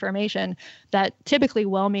misinformation that typically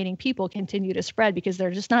well-meaning people continue to spread because they're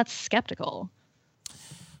just not skeptical.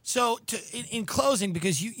 So in closing,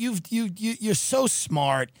 because you're so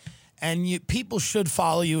smart and people should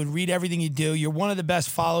follow you and read everything you do. You're one of the best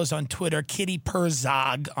follows on Twitter, Kitty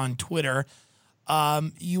Herzog on Twitter.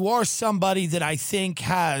 You are somebody that I think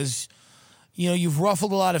has, you've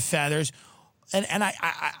ruffled a lot of feathers. And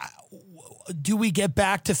do we get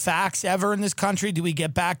back to facts ever in this country? Do we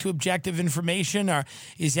get back to objective information? Or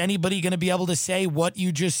is anybody going to be able to say what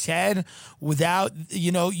you just said without,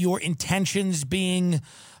 your intentions being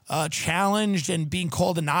challenged and being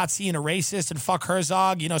called a Nazi and a racist and fuck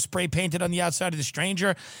Herzog, spray painted on the outside of the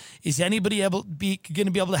stranger? Is anybody going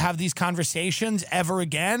to be able to have these conversations ever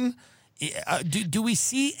again? Do we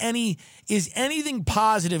see is anything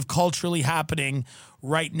positive culturally happening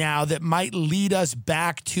right now that might lead us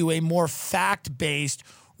back to a more fact-based,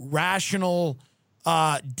 rational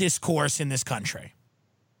discourse in this country?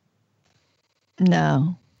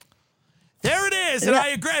 No. There it is. And I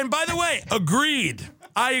agree. And by the way, agreed.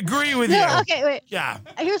 I agree with you. Okay, wait. Yeah.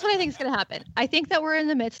 Here's what I think is going to happen. I think that we're in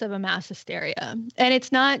the midst of a mass hysteria. And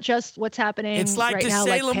it's not just what's happening It's like right the now,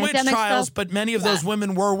 Salem witch trials, but many of those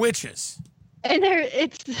women were witches. And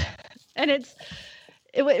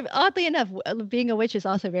oddly enough, being a witch is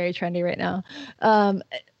also very trendy right now.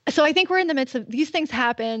 So I think we're in the midst of these things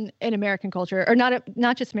happen in American culture, or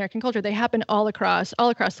not just American culture. They happen all across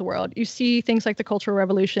the world. You see things like the Cultural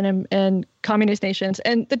Revolution and communist nations,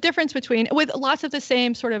 and the difference between, with lots of the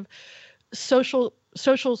same sort of social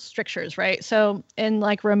strictures, right? So in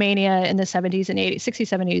like Romania in the 70s and 80s, 60s,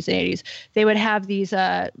 70s, and 80s, they would have these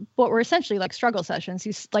what were essentially like struggle sessions,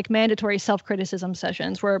 these like mandatory self-criticism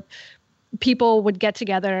sessions where people would get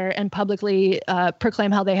together and publicly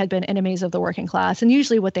proclaim how they had been enemies of the working class. And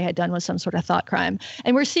usually what they had done was some sort of thought crime.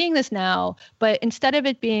 And we're seeing this now, but instead of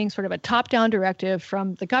it being sort of a top-down directive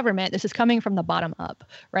from the government, this is coming from the bottom up,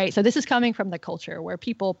 right? So this is coming from the culture where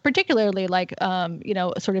people, particularly like,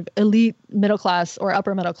 sort of elite middle class or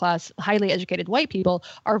upper middle class, highly educated white people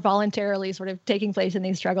are voluntarily sort of taking place in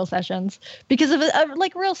these struggle sessions because of a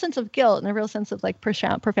like real sense of guilt and a real sense of like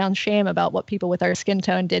profound shame about what people with our skin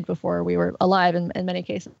tone did before we were alive in many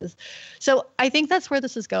cases. So I think that's where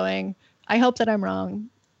this is going. I hope that I'm wrong.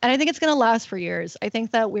 And I think it's going to last for years. I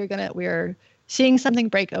think that we're seeing something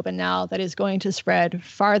break open now that is going to spread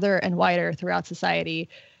farther and wider throughout society.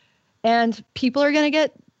 And people are going to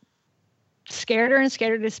get scareder and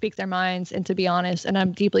scareder to speak their minds and to be honest. And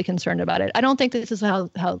I'm deeply concerned about it. I don't think this is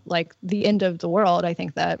how like the end of the world. I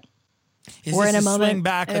think that we're in a moment swing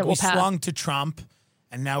back like we pass. swung to Trump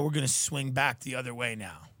and now we're going to swing back the other way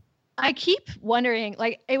now. I keep wondering,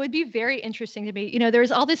 like, it would be very interesting to me. There's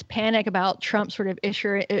all this panic about Trump sort of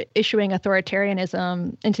issuing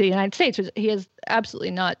authoritarianism into the United States, which he has absolutely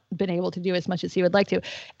not been able to do as much as he would like to.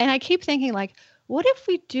 And I keep thinking, like, what if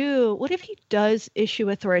he does issue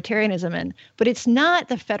authoritarianism but it's not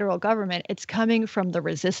the federal government, it's coming from the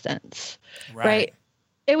resistance, right?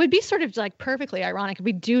 It would be sort of like perfectly ironic if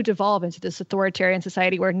we do devolve into this authoritarian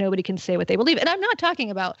society where nobody can say what they believe. And I'm not talking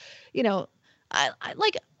about,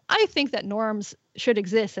 I think that norms should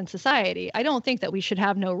exist in society. I don't think that we should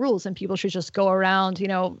have no rules and people should just go around,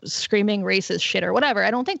 screaming racist shit or whatever.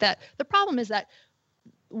 I don't think that. The problem is that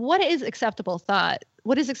what is acceptable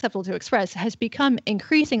to express has become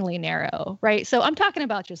increasingly narrow, right? So I'm talking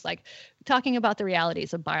about talking about the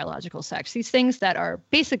realities of biological sex, these things that are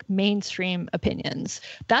basic mainstream opinions.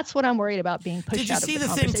 That's what I'm worried about being pushed out of the conversation. Did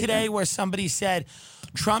you see the thing today where somebody said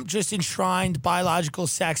Trump just enshrined biological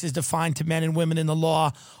sex as defined to men and women in the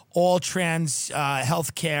law? All trans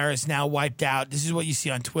health care is now wiped out. This is what you see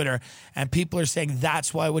on Twitter. And people are saying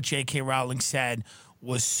that's why what J.K. Rowling said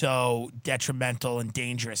was so detrimental and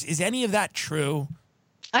dangerous. Is any of that true?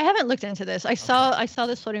 I haven't looked into this. I saw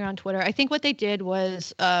this floating around Twitter. I think what they did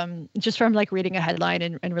was just from reading a headline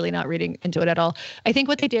and really not reading into it at all. I think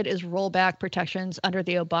what they did is roll back protections under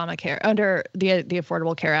the the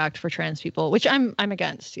Affordable Care Act for trans people, which I'm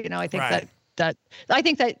against. I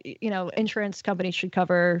think that insurance companies should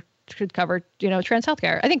cover trans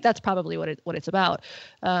healthcare. I think that's probably what it's about.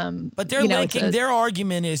 But their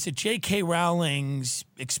argument is that J.K. Rowling's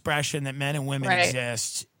expression that men and women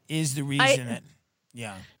exist is the reason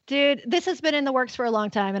yeah. Dude, this has been in the works for a long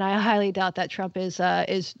time, and I highly doubt that Trump is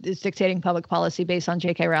dictating public policy based on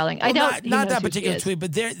J.K. Rowling. Well, I doubt not that particular tweet,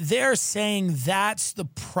 but they're saying that's the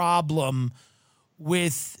problem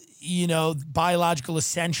with biological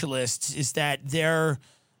essentialists is that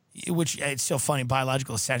which it's so funny,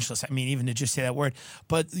 biological essentialists. I mean, even to just say that word,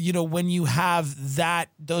 but when you have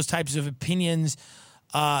those types of opinions,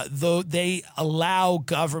 though they allow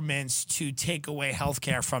governments to take away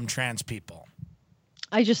healthcare from trans people.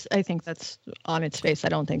 I think that's on its face. I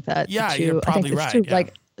don't think that. Yeah, you're probably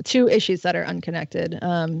right. Two issues that are unconnected.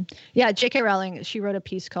 J.K. Rowling, she wrote a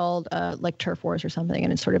piece called Turf Wars or something,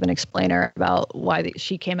 and it's sort of an explainer about why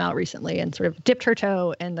she came out recently and sort of dipped her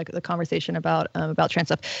toe in the conversation about trans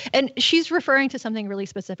stuff. And she's referring to something really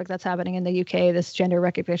specific that's happening in the UK, this Gender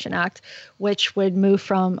Recognition Act, which would move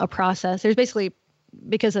from a process. There's basically,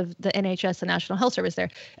 because of the NHS, the National Health Service there,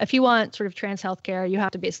 if you want sort of trans healthcare, you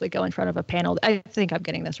have to basically go in front of a panel. I think I'm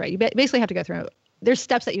getting this right. You basically have to go through there's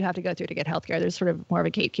steps that you have to go through to get healthcare. There's sort of more of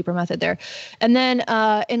a gatekeeper method there. And then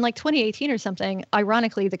in 2018 or something,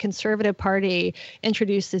 ironically, the Conservative Party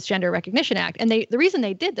introduced this Gender Recognition Act. And the reason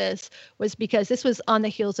they did this was because this was on the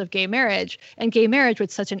heels of gay marriage, and gay marriage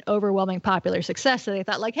was such an overwhelming popular success. So they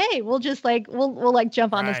thought hey, we'll just we'll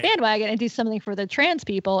jump on this bandwagon and do something for the trans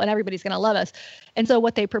people, and everybody's going to love us. And so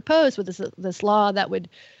what they proposed was this law that would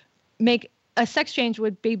make a sex change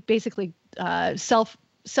would be basically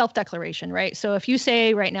self-declaration, right? So if you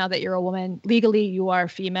say right now that you're a woman, legally you are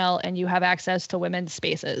female and you have access to women's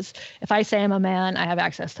spaces. If I say I'm a man, I have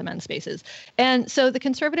access to men's spaces. And so the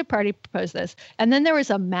Conservative Party proposed this. And then there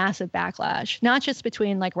was a massive backlash, not just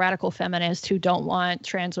between radical feminists who don't want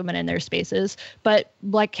trans women in their spaces, but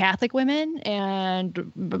Catholic women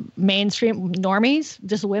and mainstream normies,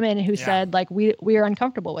 just women who said we are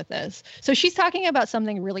uncomfortable with this. So she's talking about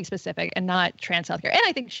something really specific and not trans healthcare. And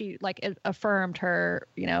I think she affirmed her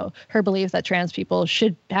belief that trans people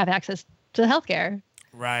should have access to healthcare.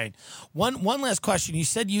 Right. One last question. You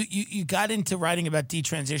said you got into writing about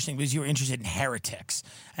detransitioning because you were interested in heretics,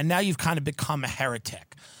 and now you've kind of become a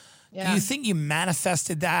heretic. Yeah. Do you think you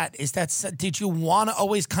manifested that? Did you want to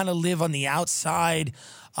always kind of live on the outside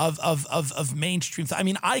of mainstream? I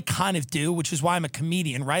mean, I kind of do, which is why I'm a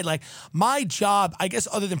comedian, right? My job, I guess,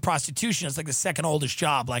 other than prostitution, is the second oldest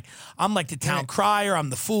job. I'm the town crier, I'm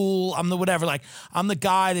the fool, I'm the whatever. I'm the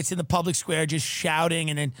guy that's in the public square just shouting,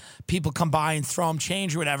 and then people come by and throw them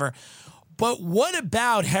change or whatever. But what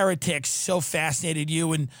about heretics so fascinated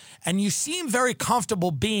you, and you seem very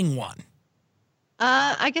comfortable being one?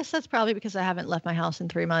 I guess that's probably because I haven't left my house in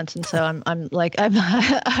 3 months, and so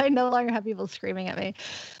I no longer have people screaming at me.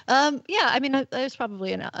 I mean, there's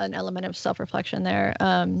probably an element of self-reflection there.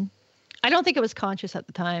 I don't think it was conscious at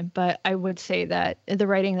the time, but I would say that the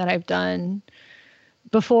writing that I've done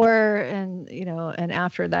before and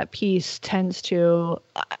after that piece tends to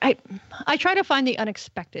I try to find the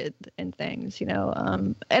unexpected in things,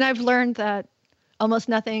 and I've learned that almost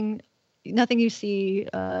nothing you see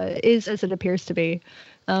is as it appears to be,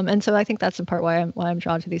 and so I think that's in part why I'm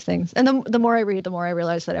drawn to these things. And the more I read, the more I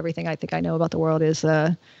realize that everything I think I know about the world is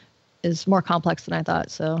more complex than I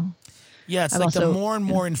thought. So yeah, it's the more and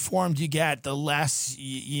more informed you get, the less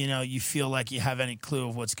you feel like you have any clue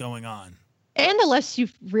of what's going on. And the less you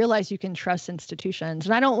realize you can trust institutions.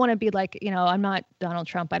 And I don't want to be I'm not Donald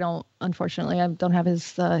Trump. I don't have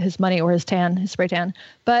his money or his spray tan.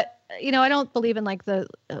 But I don't believe in I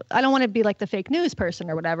don't want to be the fake news person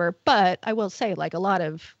or whatever, but I will say a lot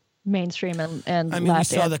of mainstream and I mean, we left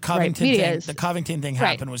saw and the Covington right media thing. is. The Covington thing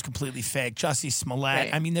Right. happened was completely fake. Jussie Smollett.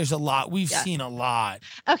 Right. I mean, there's a lot. We've seen a lot.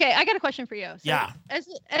 Okay, I got a question for you. So Yeah.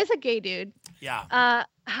 As a gay dude, Yeah.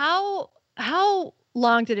 how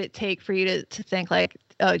long did it take for you to think like,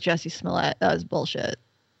 oh, Jussie Smollett, that was bullshit?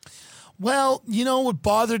 Well, you know what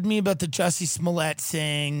bothered me about the Jussie Smollett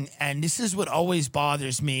thing, and this is what always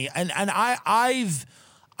bothers me, and I've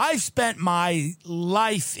spent my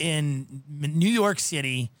life in New York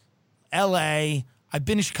City, L.A. I've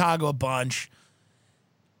been to Chicago a bunch.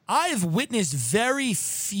 I've witnessed very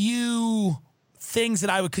few things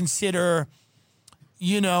that I would consider,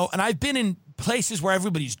 and I've been in places where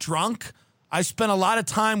everybody's drunk. I've spent a lot of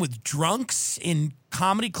time with drunks in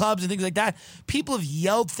comedy clubs and things like that. People have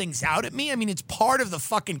yelled things out at me. I mean, it's part of the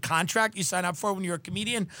fucking contract you sign up for when you're a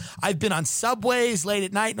comedian. I've been on subways late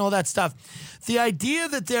at night and all that stuff. The idea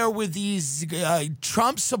that there were these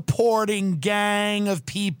Trump-supporting gang of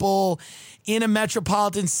people in a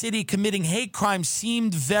metropolitan city committing hate crimes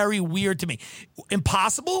seemed very weird to me.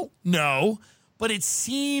 Impossible? No. But it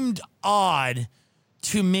seemed odd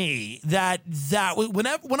to me that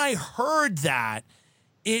when I heard that,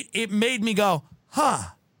 it made me go, huh,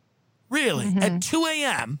 really? Mm-hmm. At 2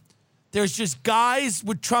 a.m., there's just guys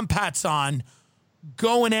with Trump hats on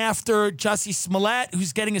going after Jussie Smollett,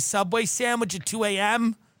 who's getting a Subway sandwich at 2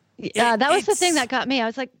 a.m.? Yeah, that was the thing that got me. I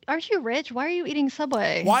was like, aren't you rich? Why are you eating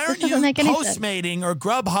Subway? Why aren't you Postmating or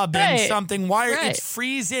Grubhubbing something? Why are it's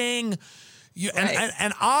freezing?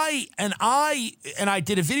 And I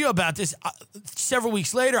did a video about this several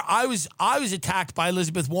weeks later. I was attacked by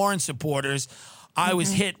Elizabeth Warren supporters. I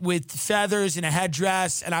was hit with feathers and a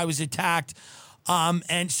headdress, and I was attacked.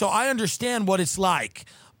 And so I understand what it's like.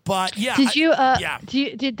 But yeah, did you?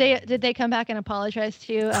 Did they come back and apologize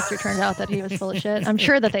to you after it turned out that he was full of shit? I'm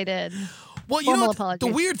sure that they did. Well, you know, the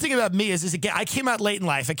weird thing about me is again, I came out late in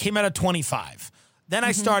life. I came out at 25. Then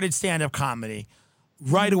I started stand-up comedy.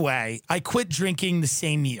 Right away, I quit drinking the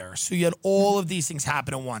same year. So you had all of these things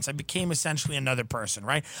happen at once. I became essentially another person,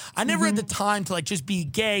 right? I never had the time to just be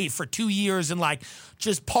gay for 2 years and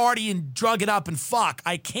just party and drug it up and fuck.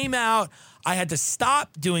 I came out, I had to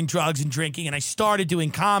stop doing drugs and drinking, and I started doing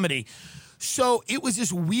comedy. So it was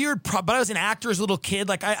this weird, but I was an actor as a little kid.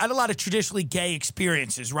 I had a lot of traditionally gay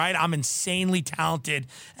experiences, right? I'm insanely talented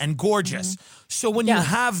and gorgeous. So when you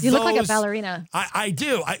have you those, look like a ballerina. I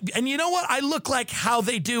do. And you know what? I look like how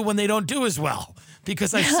they do when they don't do as well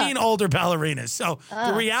because I've seen older ballerinas. So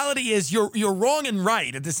the reality is you're wrong and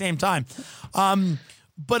right at the same time.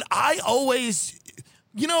 But I always,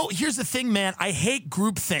 here's the thing, man. I hate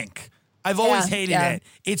groupthink. I've always hated it.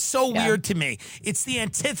 It's so weird to me. It's the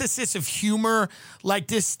antithesis of humor, like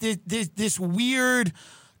this weird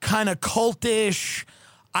kind of cultish.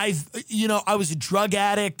 I was a drug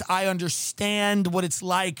addict. I understand what it's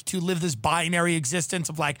like to live this binary existence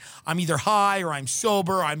of I'm either high or I'm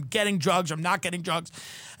sober, or I'm getting drugs, or I'm not getting drugs.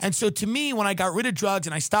 And so to me, when I got rid of drugs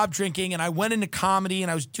and I stopped drinking and I went into comedy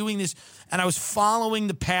and I was doing this and I was following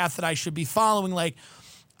the path that I should be following,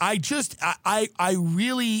 I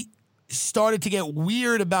really started to get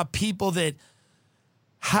weird about people that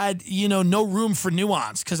had, no room for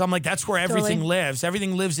nuance. Cause I'm that's where everything lives.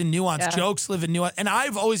 Everything lives in nuance. Yeah. Jokes live in nuance. And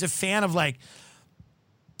I've always a fan of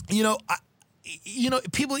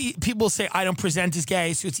people say I don't present as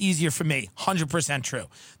gay, so it's easier for me. 100% true.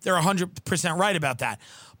 They're 100% right about that.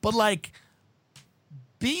 But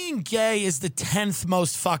being gay is the 10th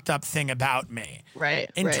most fucked up thing about me.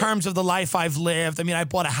 Right. In terms of the life I've lived. I mean, I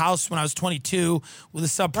bought a house when I was 22 with a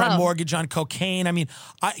subprime mortgage on cocaine. I mean,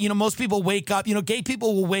 most people wake up, gay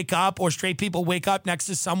people will wake up or straight people wake up next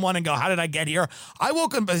to someone and go, how did I get here? I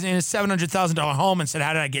woke up in a $700,000 home and said,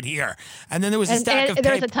 how did I get here? And then there was a stack of paper.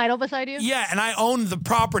 There was a title beside you? Yeah, and I owned the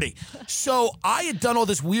property. So I had done all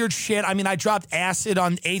this weird shit. I mean, I dropped acid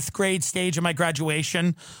on 8th grade stage of my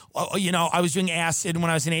graduation. I was doing acid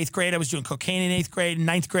when I was in 8th grade. I was doing cocaine in 8th grade and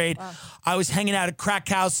 9th grade. Wow. I was hanging out at crack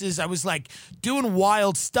houses. I was doing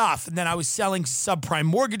wild stuff. And then I was selling subprime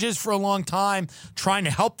mortgages for a long time, trying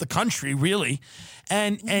to help the country, really.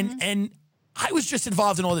 And I was just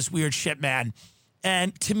involved in all this weird shit, man.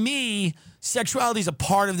 And to me, sexuality is a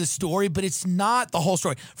part of the story, but it's not the whole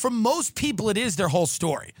story. For most people, it is their whole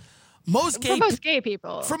story. For most gay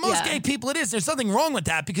people. For most gay people, it is. There's nothing wrong with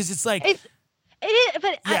that because it's it is,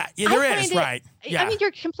 but there is, right? Yeah. I mean, you're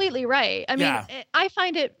completely right. I mean, I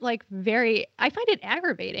find it I find it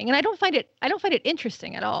aggravating, and I don't find it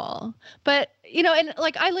interesting at all. But and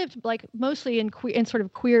I lived mostly in sort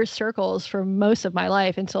of queer circles for most of my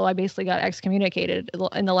life until I basically got excommunicated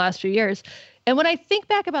in the last few years. And when I think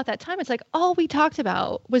back about that time, it's all we talked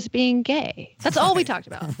about was being gay. That's all we talked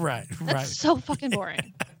about. Right. That's so fucking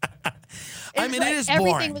boring. I mean, like it is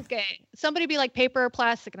everything boring. was gay. Somebody be like paper or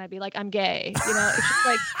plastic, and I'd be like, I'm gay. You know, it's just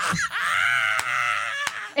like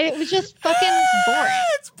it was just fucking boring.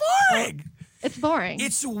 It's boring. It's boring.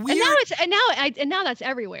 It's weird. And now that's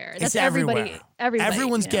everywhere. That's It's everywhere. Everybody.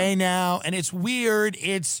 Everyone's you know? gay now, and it's weird.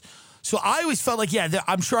 So I always felt like,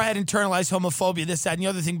 I'm sure I had internalized homophobia, this, that, and the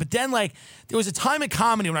other thing. But then, like, there was a time in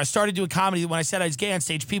comedy when I started doing comedy, when I said I was gay on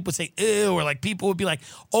stage, people would say, ew, or like people would be like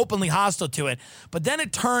openly hostile to it. But then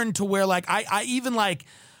it turned to where, like, I even like,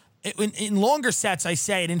 in longer sets I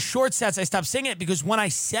say it, in short sets I stopped saying it, because when I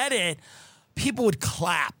said it, people would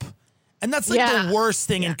clap. And that's like the worst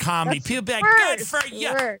thing in comedy. That's People be like, good for you.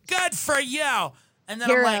 Good for you. And then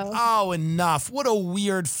Hero. I'm like, oh, enough. What a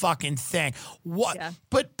weird fucking thing. What? Yeah.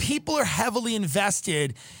 But people are heavily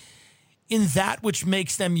invested in that which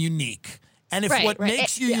makes them unique. And if what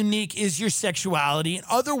makes you unique is your sexuality, and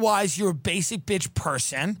otherwise you're a basic bitch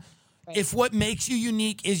person, if what makes you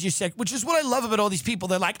unique is your sex, which is what I love about all these people.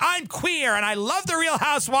 They're like, I'm queer and I love the Real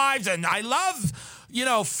Housewives and I love,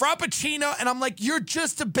 Frappuccino. And I'm like, you're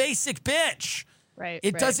just a basic bitch. Right.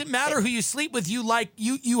 It doesn't matter who you sleep with.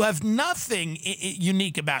 You have nothing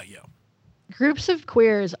unique about you. Groups of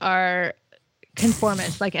queers are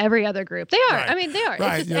conformist, like every other group. They are. Right. I mean, they are.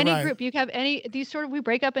 Right, It's just any right. group. You have we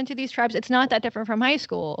break up into these tribes. It's not that different from high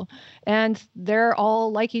school, and they're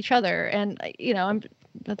all like each other. And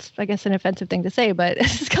that's, I guess, an offensive thing to say, but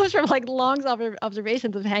this comes from like long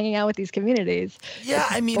observations of hanging out with these communities. Yeah,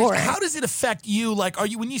 It's I mean, boring. how does it affect you? Like,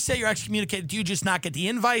 when you say you're excommunicated, do you just not get the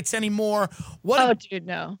invites anymore? Oh, dude,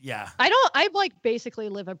 no. Yeah. I like basically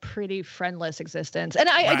live a pretty friendless existence. And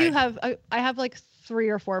I do have, I have like 3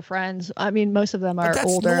 or 4 friends. I mean, most of them are that's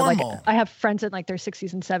older. normal. Like I have friends in like their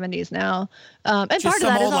 60s and 70s now. And Just part of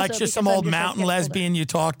some that old, is like, also just some because I'm old just, like, mountain getting older. lesbian you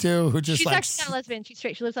talk to who just She's like. actually not a lesbian. She's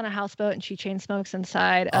straight. She lives on a houseboat and she chain smokes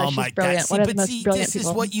inside. Oh she's my brilliant. God! See, One of the but most see, brilliant this is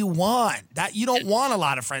people. what you want. That you don't want a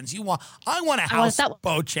lot of friends. I want a want that one.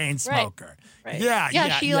 houseboat chain smoker. Right.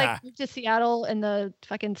 Yeah. She like moved to Seattle in the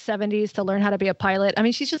fucking 70s to learn how to be a pilot. I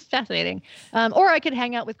mean, she's just fascinating. Or I could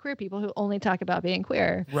hang out with queer people who only talk about being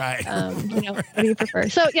queer. Right. What do you prefer?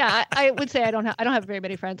 So yeah, I would say I don't have very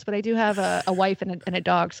many friends, but I do have a wife and a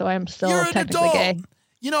dog, so I'm still You're an technically adult. gay.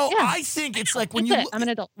 I think it's like when I'm an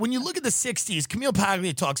adult. When you look at the 60s, Camille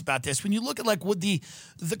Paglia talks about this. When you look at like what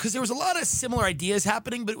because there was a lot of similar ideas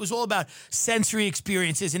happening, but it was all about sensory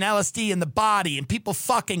experiences and LSD and the body and people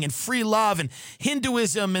fucking and free love and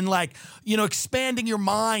Hinduism and like, expanding your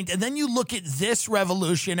mind. And then you look at this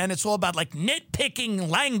revolution and it's all about like nitpicking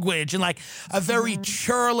language and like a very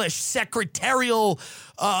churlish, secretarial,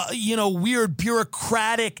 weird,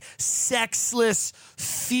 bureaucratic, sexless,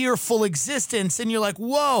 fearful existence. And you're like,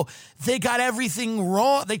 whoa, they got everything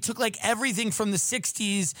wrong. They took like everything from the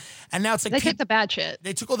 60s and now it's like They took the bad shit.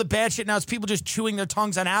 they took all the bad shit. Now it's people just chewing their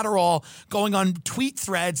tongues on Adderall, going on tweet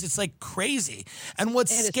threads. It's like crazy. And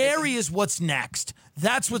what's scary is what's next.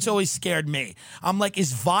 That's what's always scared me. I'm like,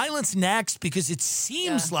 is violence next? Because it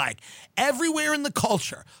seems like everywhere in the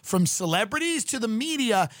culture, from celebrities to the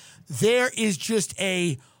media, there is just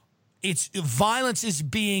violence is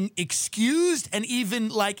being excused and even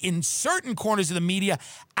like in certain corners of the media,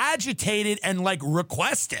 agitated and like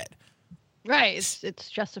requested. Right. It's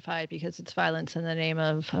justified because it's violence in the name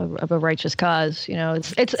of a righteous cause.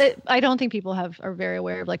 I don't think people are very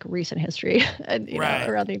aware of like recent history and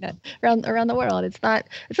around the world. It's not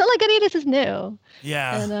like any of this is new.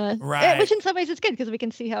 Yeah. And which in some ways is good because we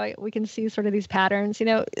can see sort of these patterns.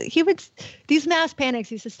 These mass panics,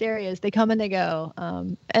 these hysterias, they come and they go.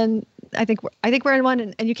 And I think we're in one,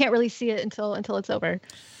 and you can't really see it until it's over.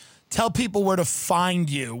 Tell people where to find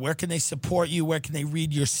you. Where can they support you? Where can they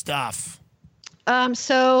read your stuff?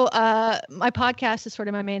 So my podcast is sort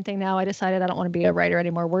of my main thing now. I decided I don't want to be a writer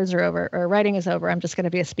anymore. Words are over, or writing is over. I'm just going to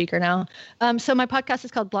be a speaker now. So my podcast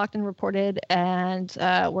is called Blocked and Reported, and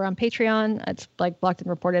we're on Patreon. It's like Blocked and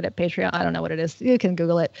Reported at Patreon. I don't know what it is. You can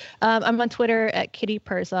Google it. I'm on Twitter at Kitty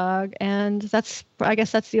Herzog, and I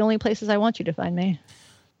guess that's the only places I want you to find me.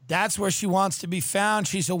 That's where she wants to be found.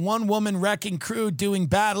 She's a one-woman wrecking crew doing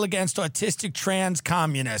battle against autistic trans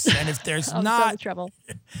communists. And if there's not trouble.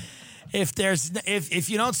 If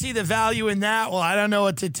you don't see the value in that, well, I don't know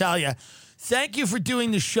what to tell you. Thank you for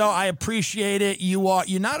doing the show. I appreciate it. You're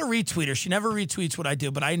not a retweeter. She never retweets what I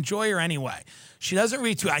do, but I enjoy her anyway. She doesn't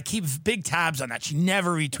retweet. I keep big tabs on that. She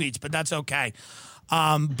never retweets, but that's okay.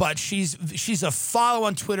 But she's a follow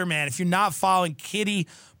on Twitter, man. If you're not following Kitty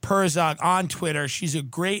Herzog on Twitter, she's a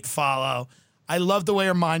great follow. I love the way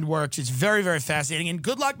her mind works. It's very, very fascinating. And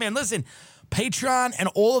good luck, man. Listen, Patreon and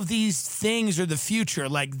all of these things are the future.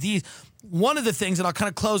 Like one of the things, and I'll kind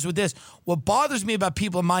of close with this, what bothers me about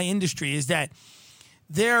people in my industry is that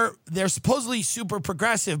they're supposedly super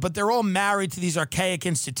progressive, but they're all married to these archaic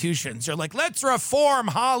institutions. They're like, let's reform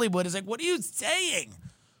Hollywood. It's like, what are you saying?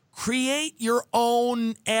 Create your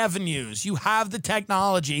own avenues. You have the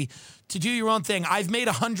technology to do your own thing. I've made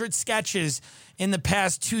 100 sketches in the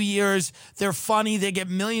past 2 years. They're funny. They get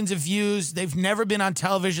millions of views. They've never been on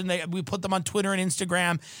television. We put them on Twitter and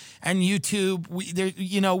Instagram and YouTube.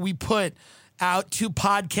 We put out 2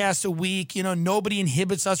 podcasts a week. Nobody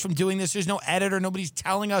inhibits us from doing this. There's no editor. Nobody's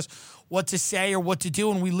telling us what to say or what to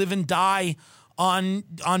do. And we live and die on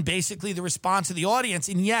basically the response of the audience.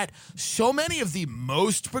 And yet, so many of the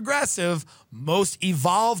most progressive, most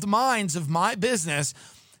evolved minds of my business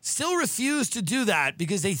still refuse to do that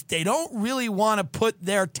because they don't really want to put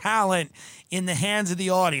their talent in the hands of the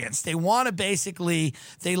audience. They want to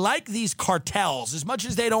they like these cartels. As much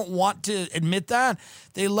as they don't want to admit that,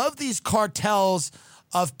 they love these cartels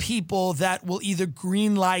of people that will either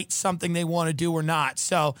green light something they want to do or not.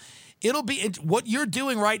 So it'll be what you're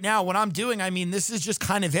doing right now, what I'm doing. I mean, this is just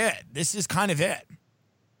kind of it. This is kind of it.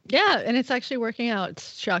 Yeah, and it's actually working out.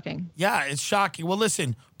 It's shocking. Yeah, it's shocking. Well,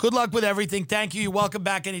 listen, good luck with everything. Thank you. You're welcome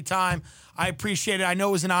back anytime. I appreciate it. I know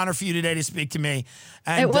it was an honor for you today to speak to me.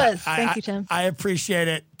 And, it was. Thank you, Tim. I appreciate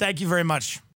it. Thank you very much.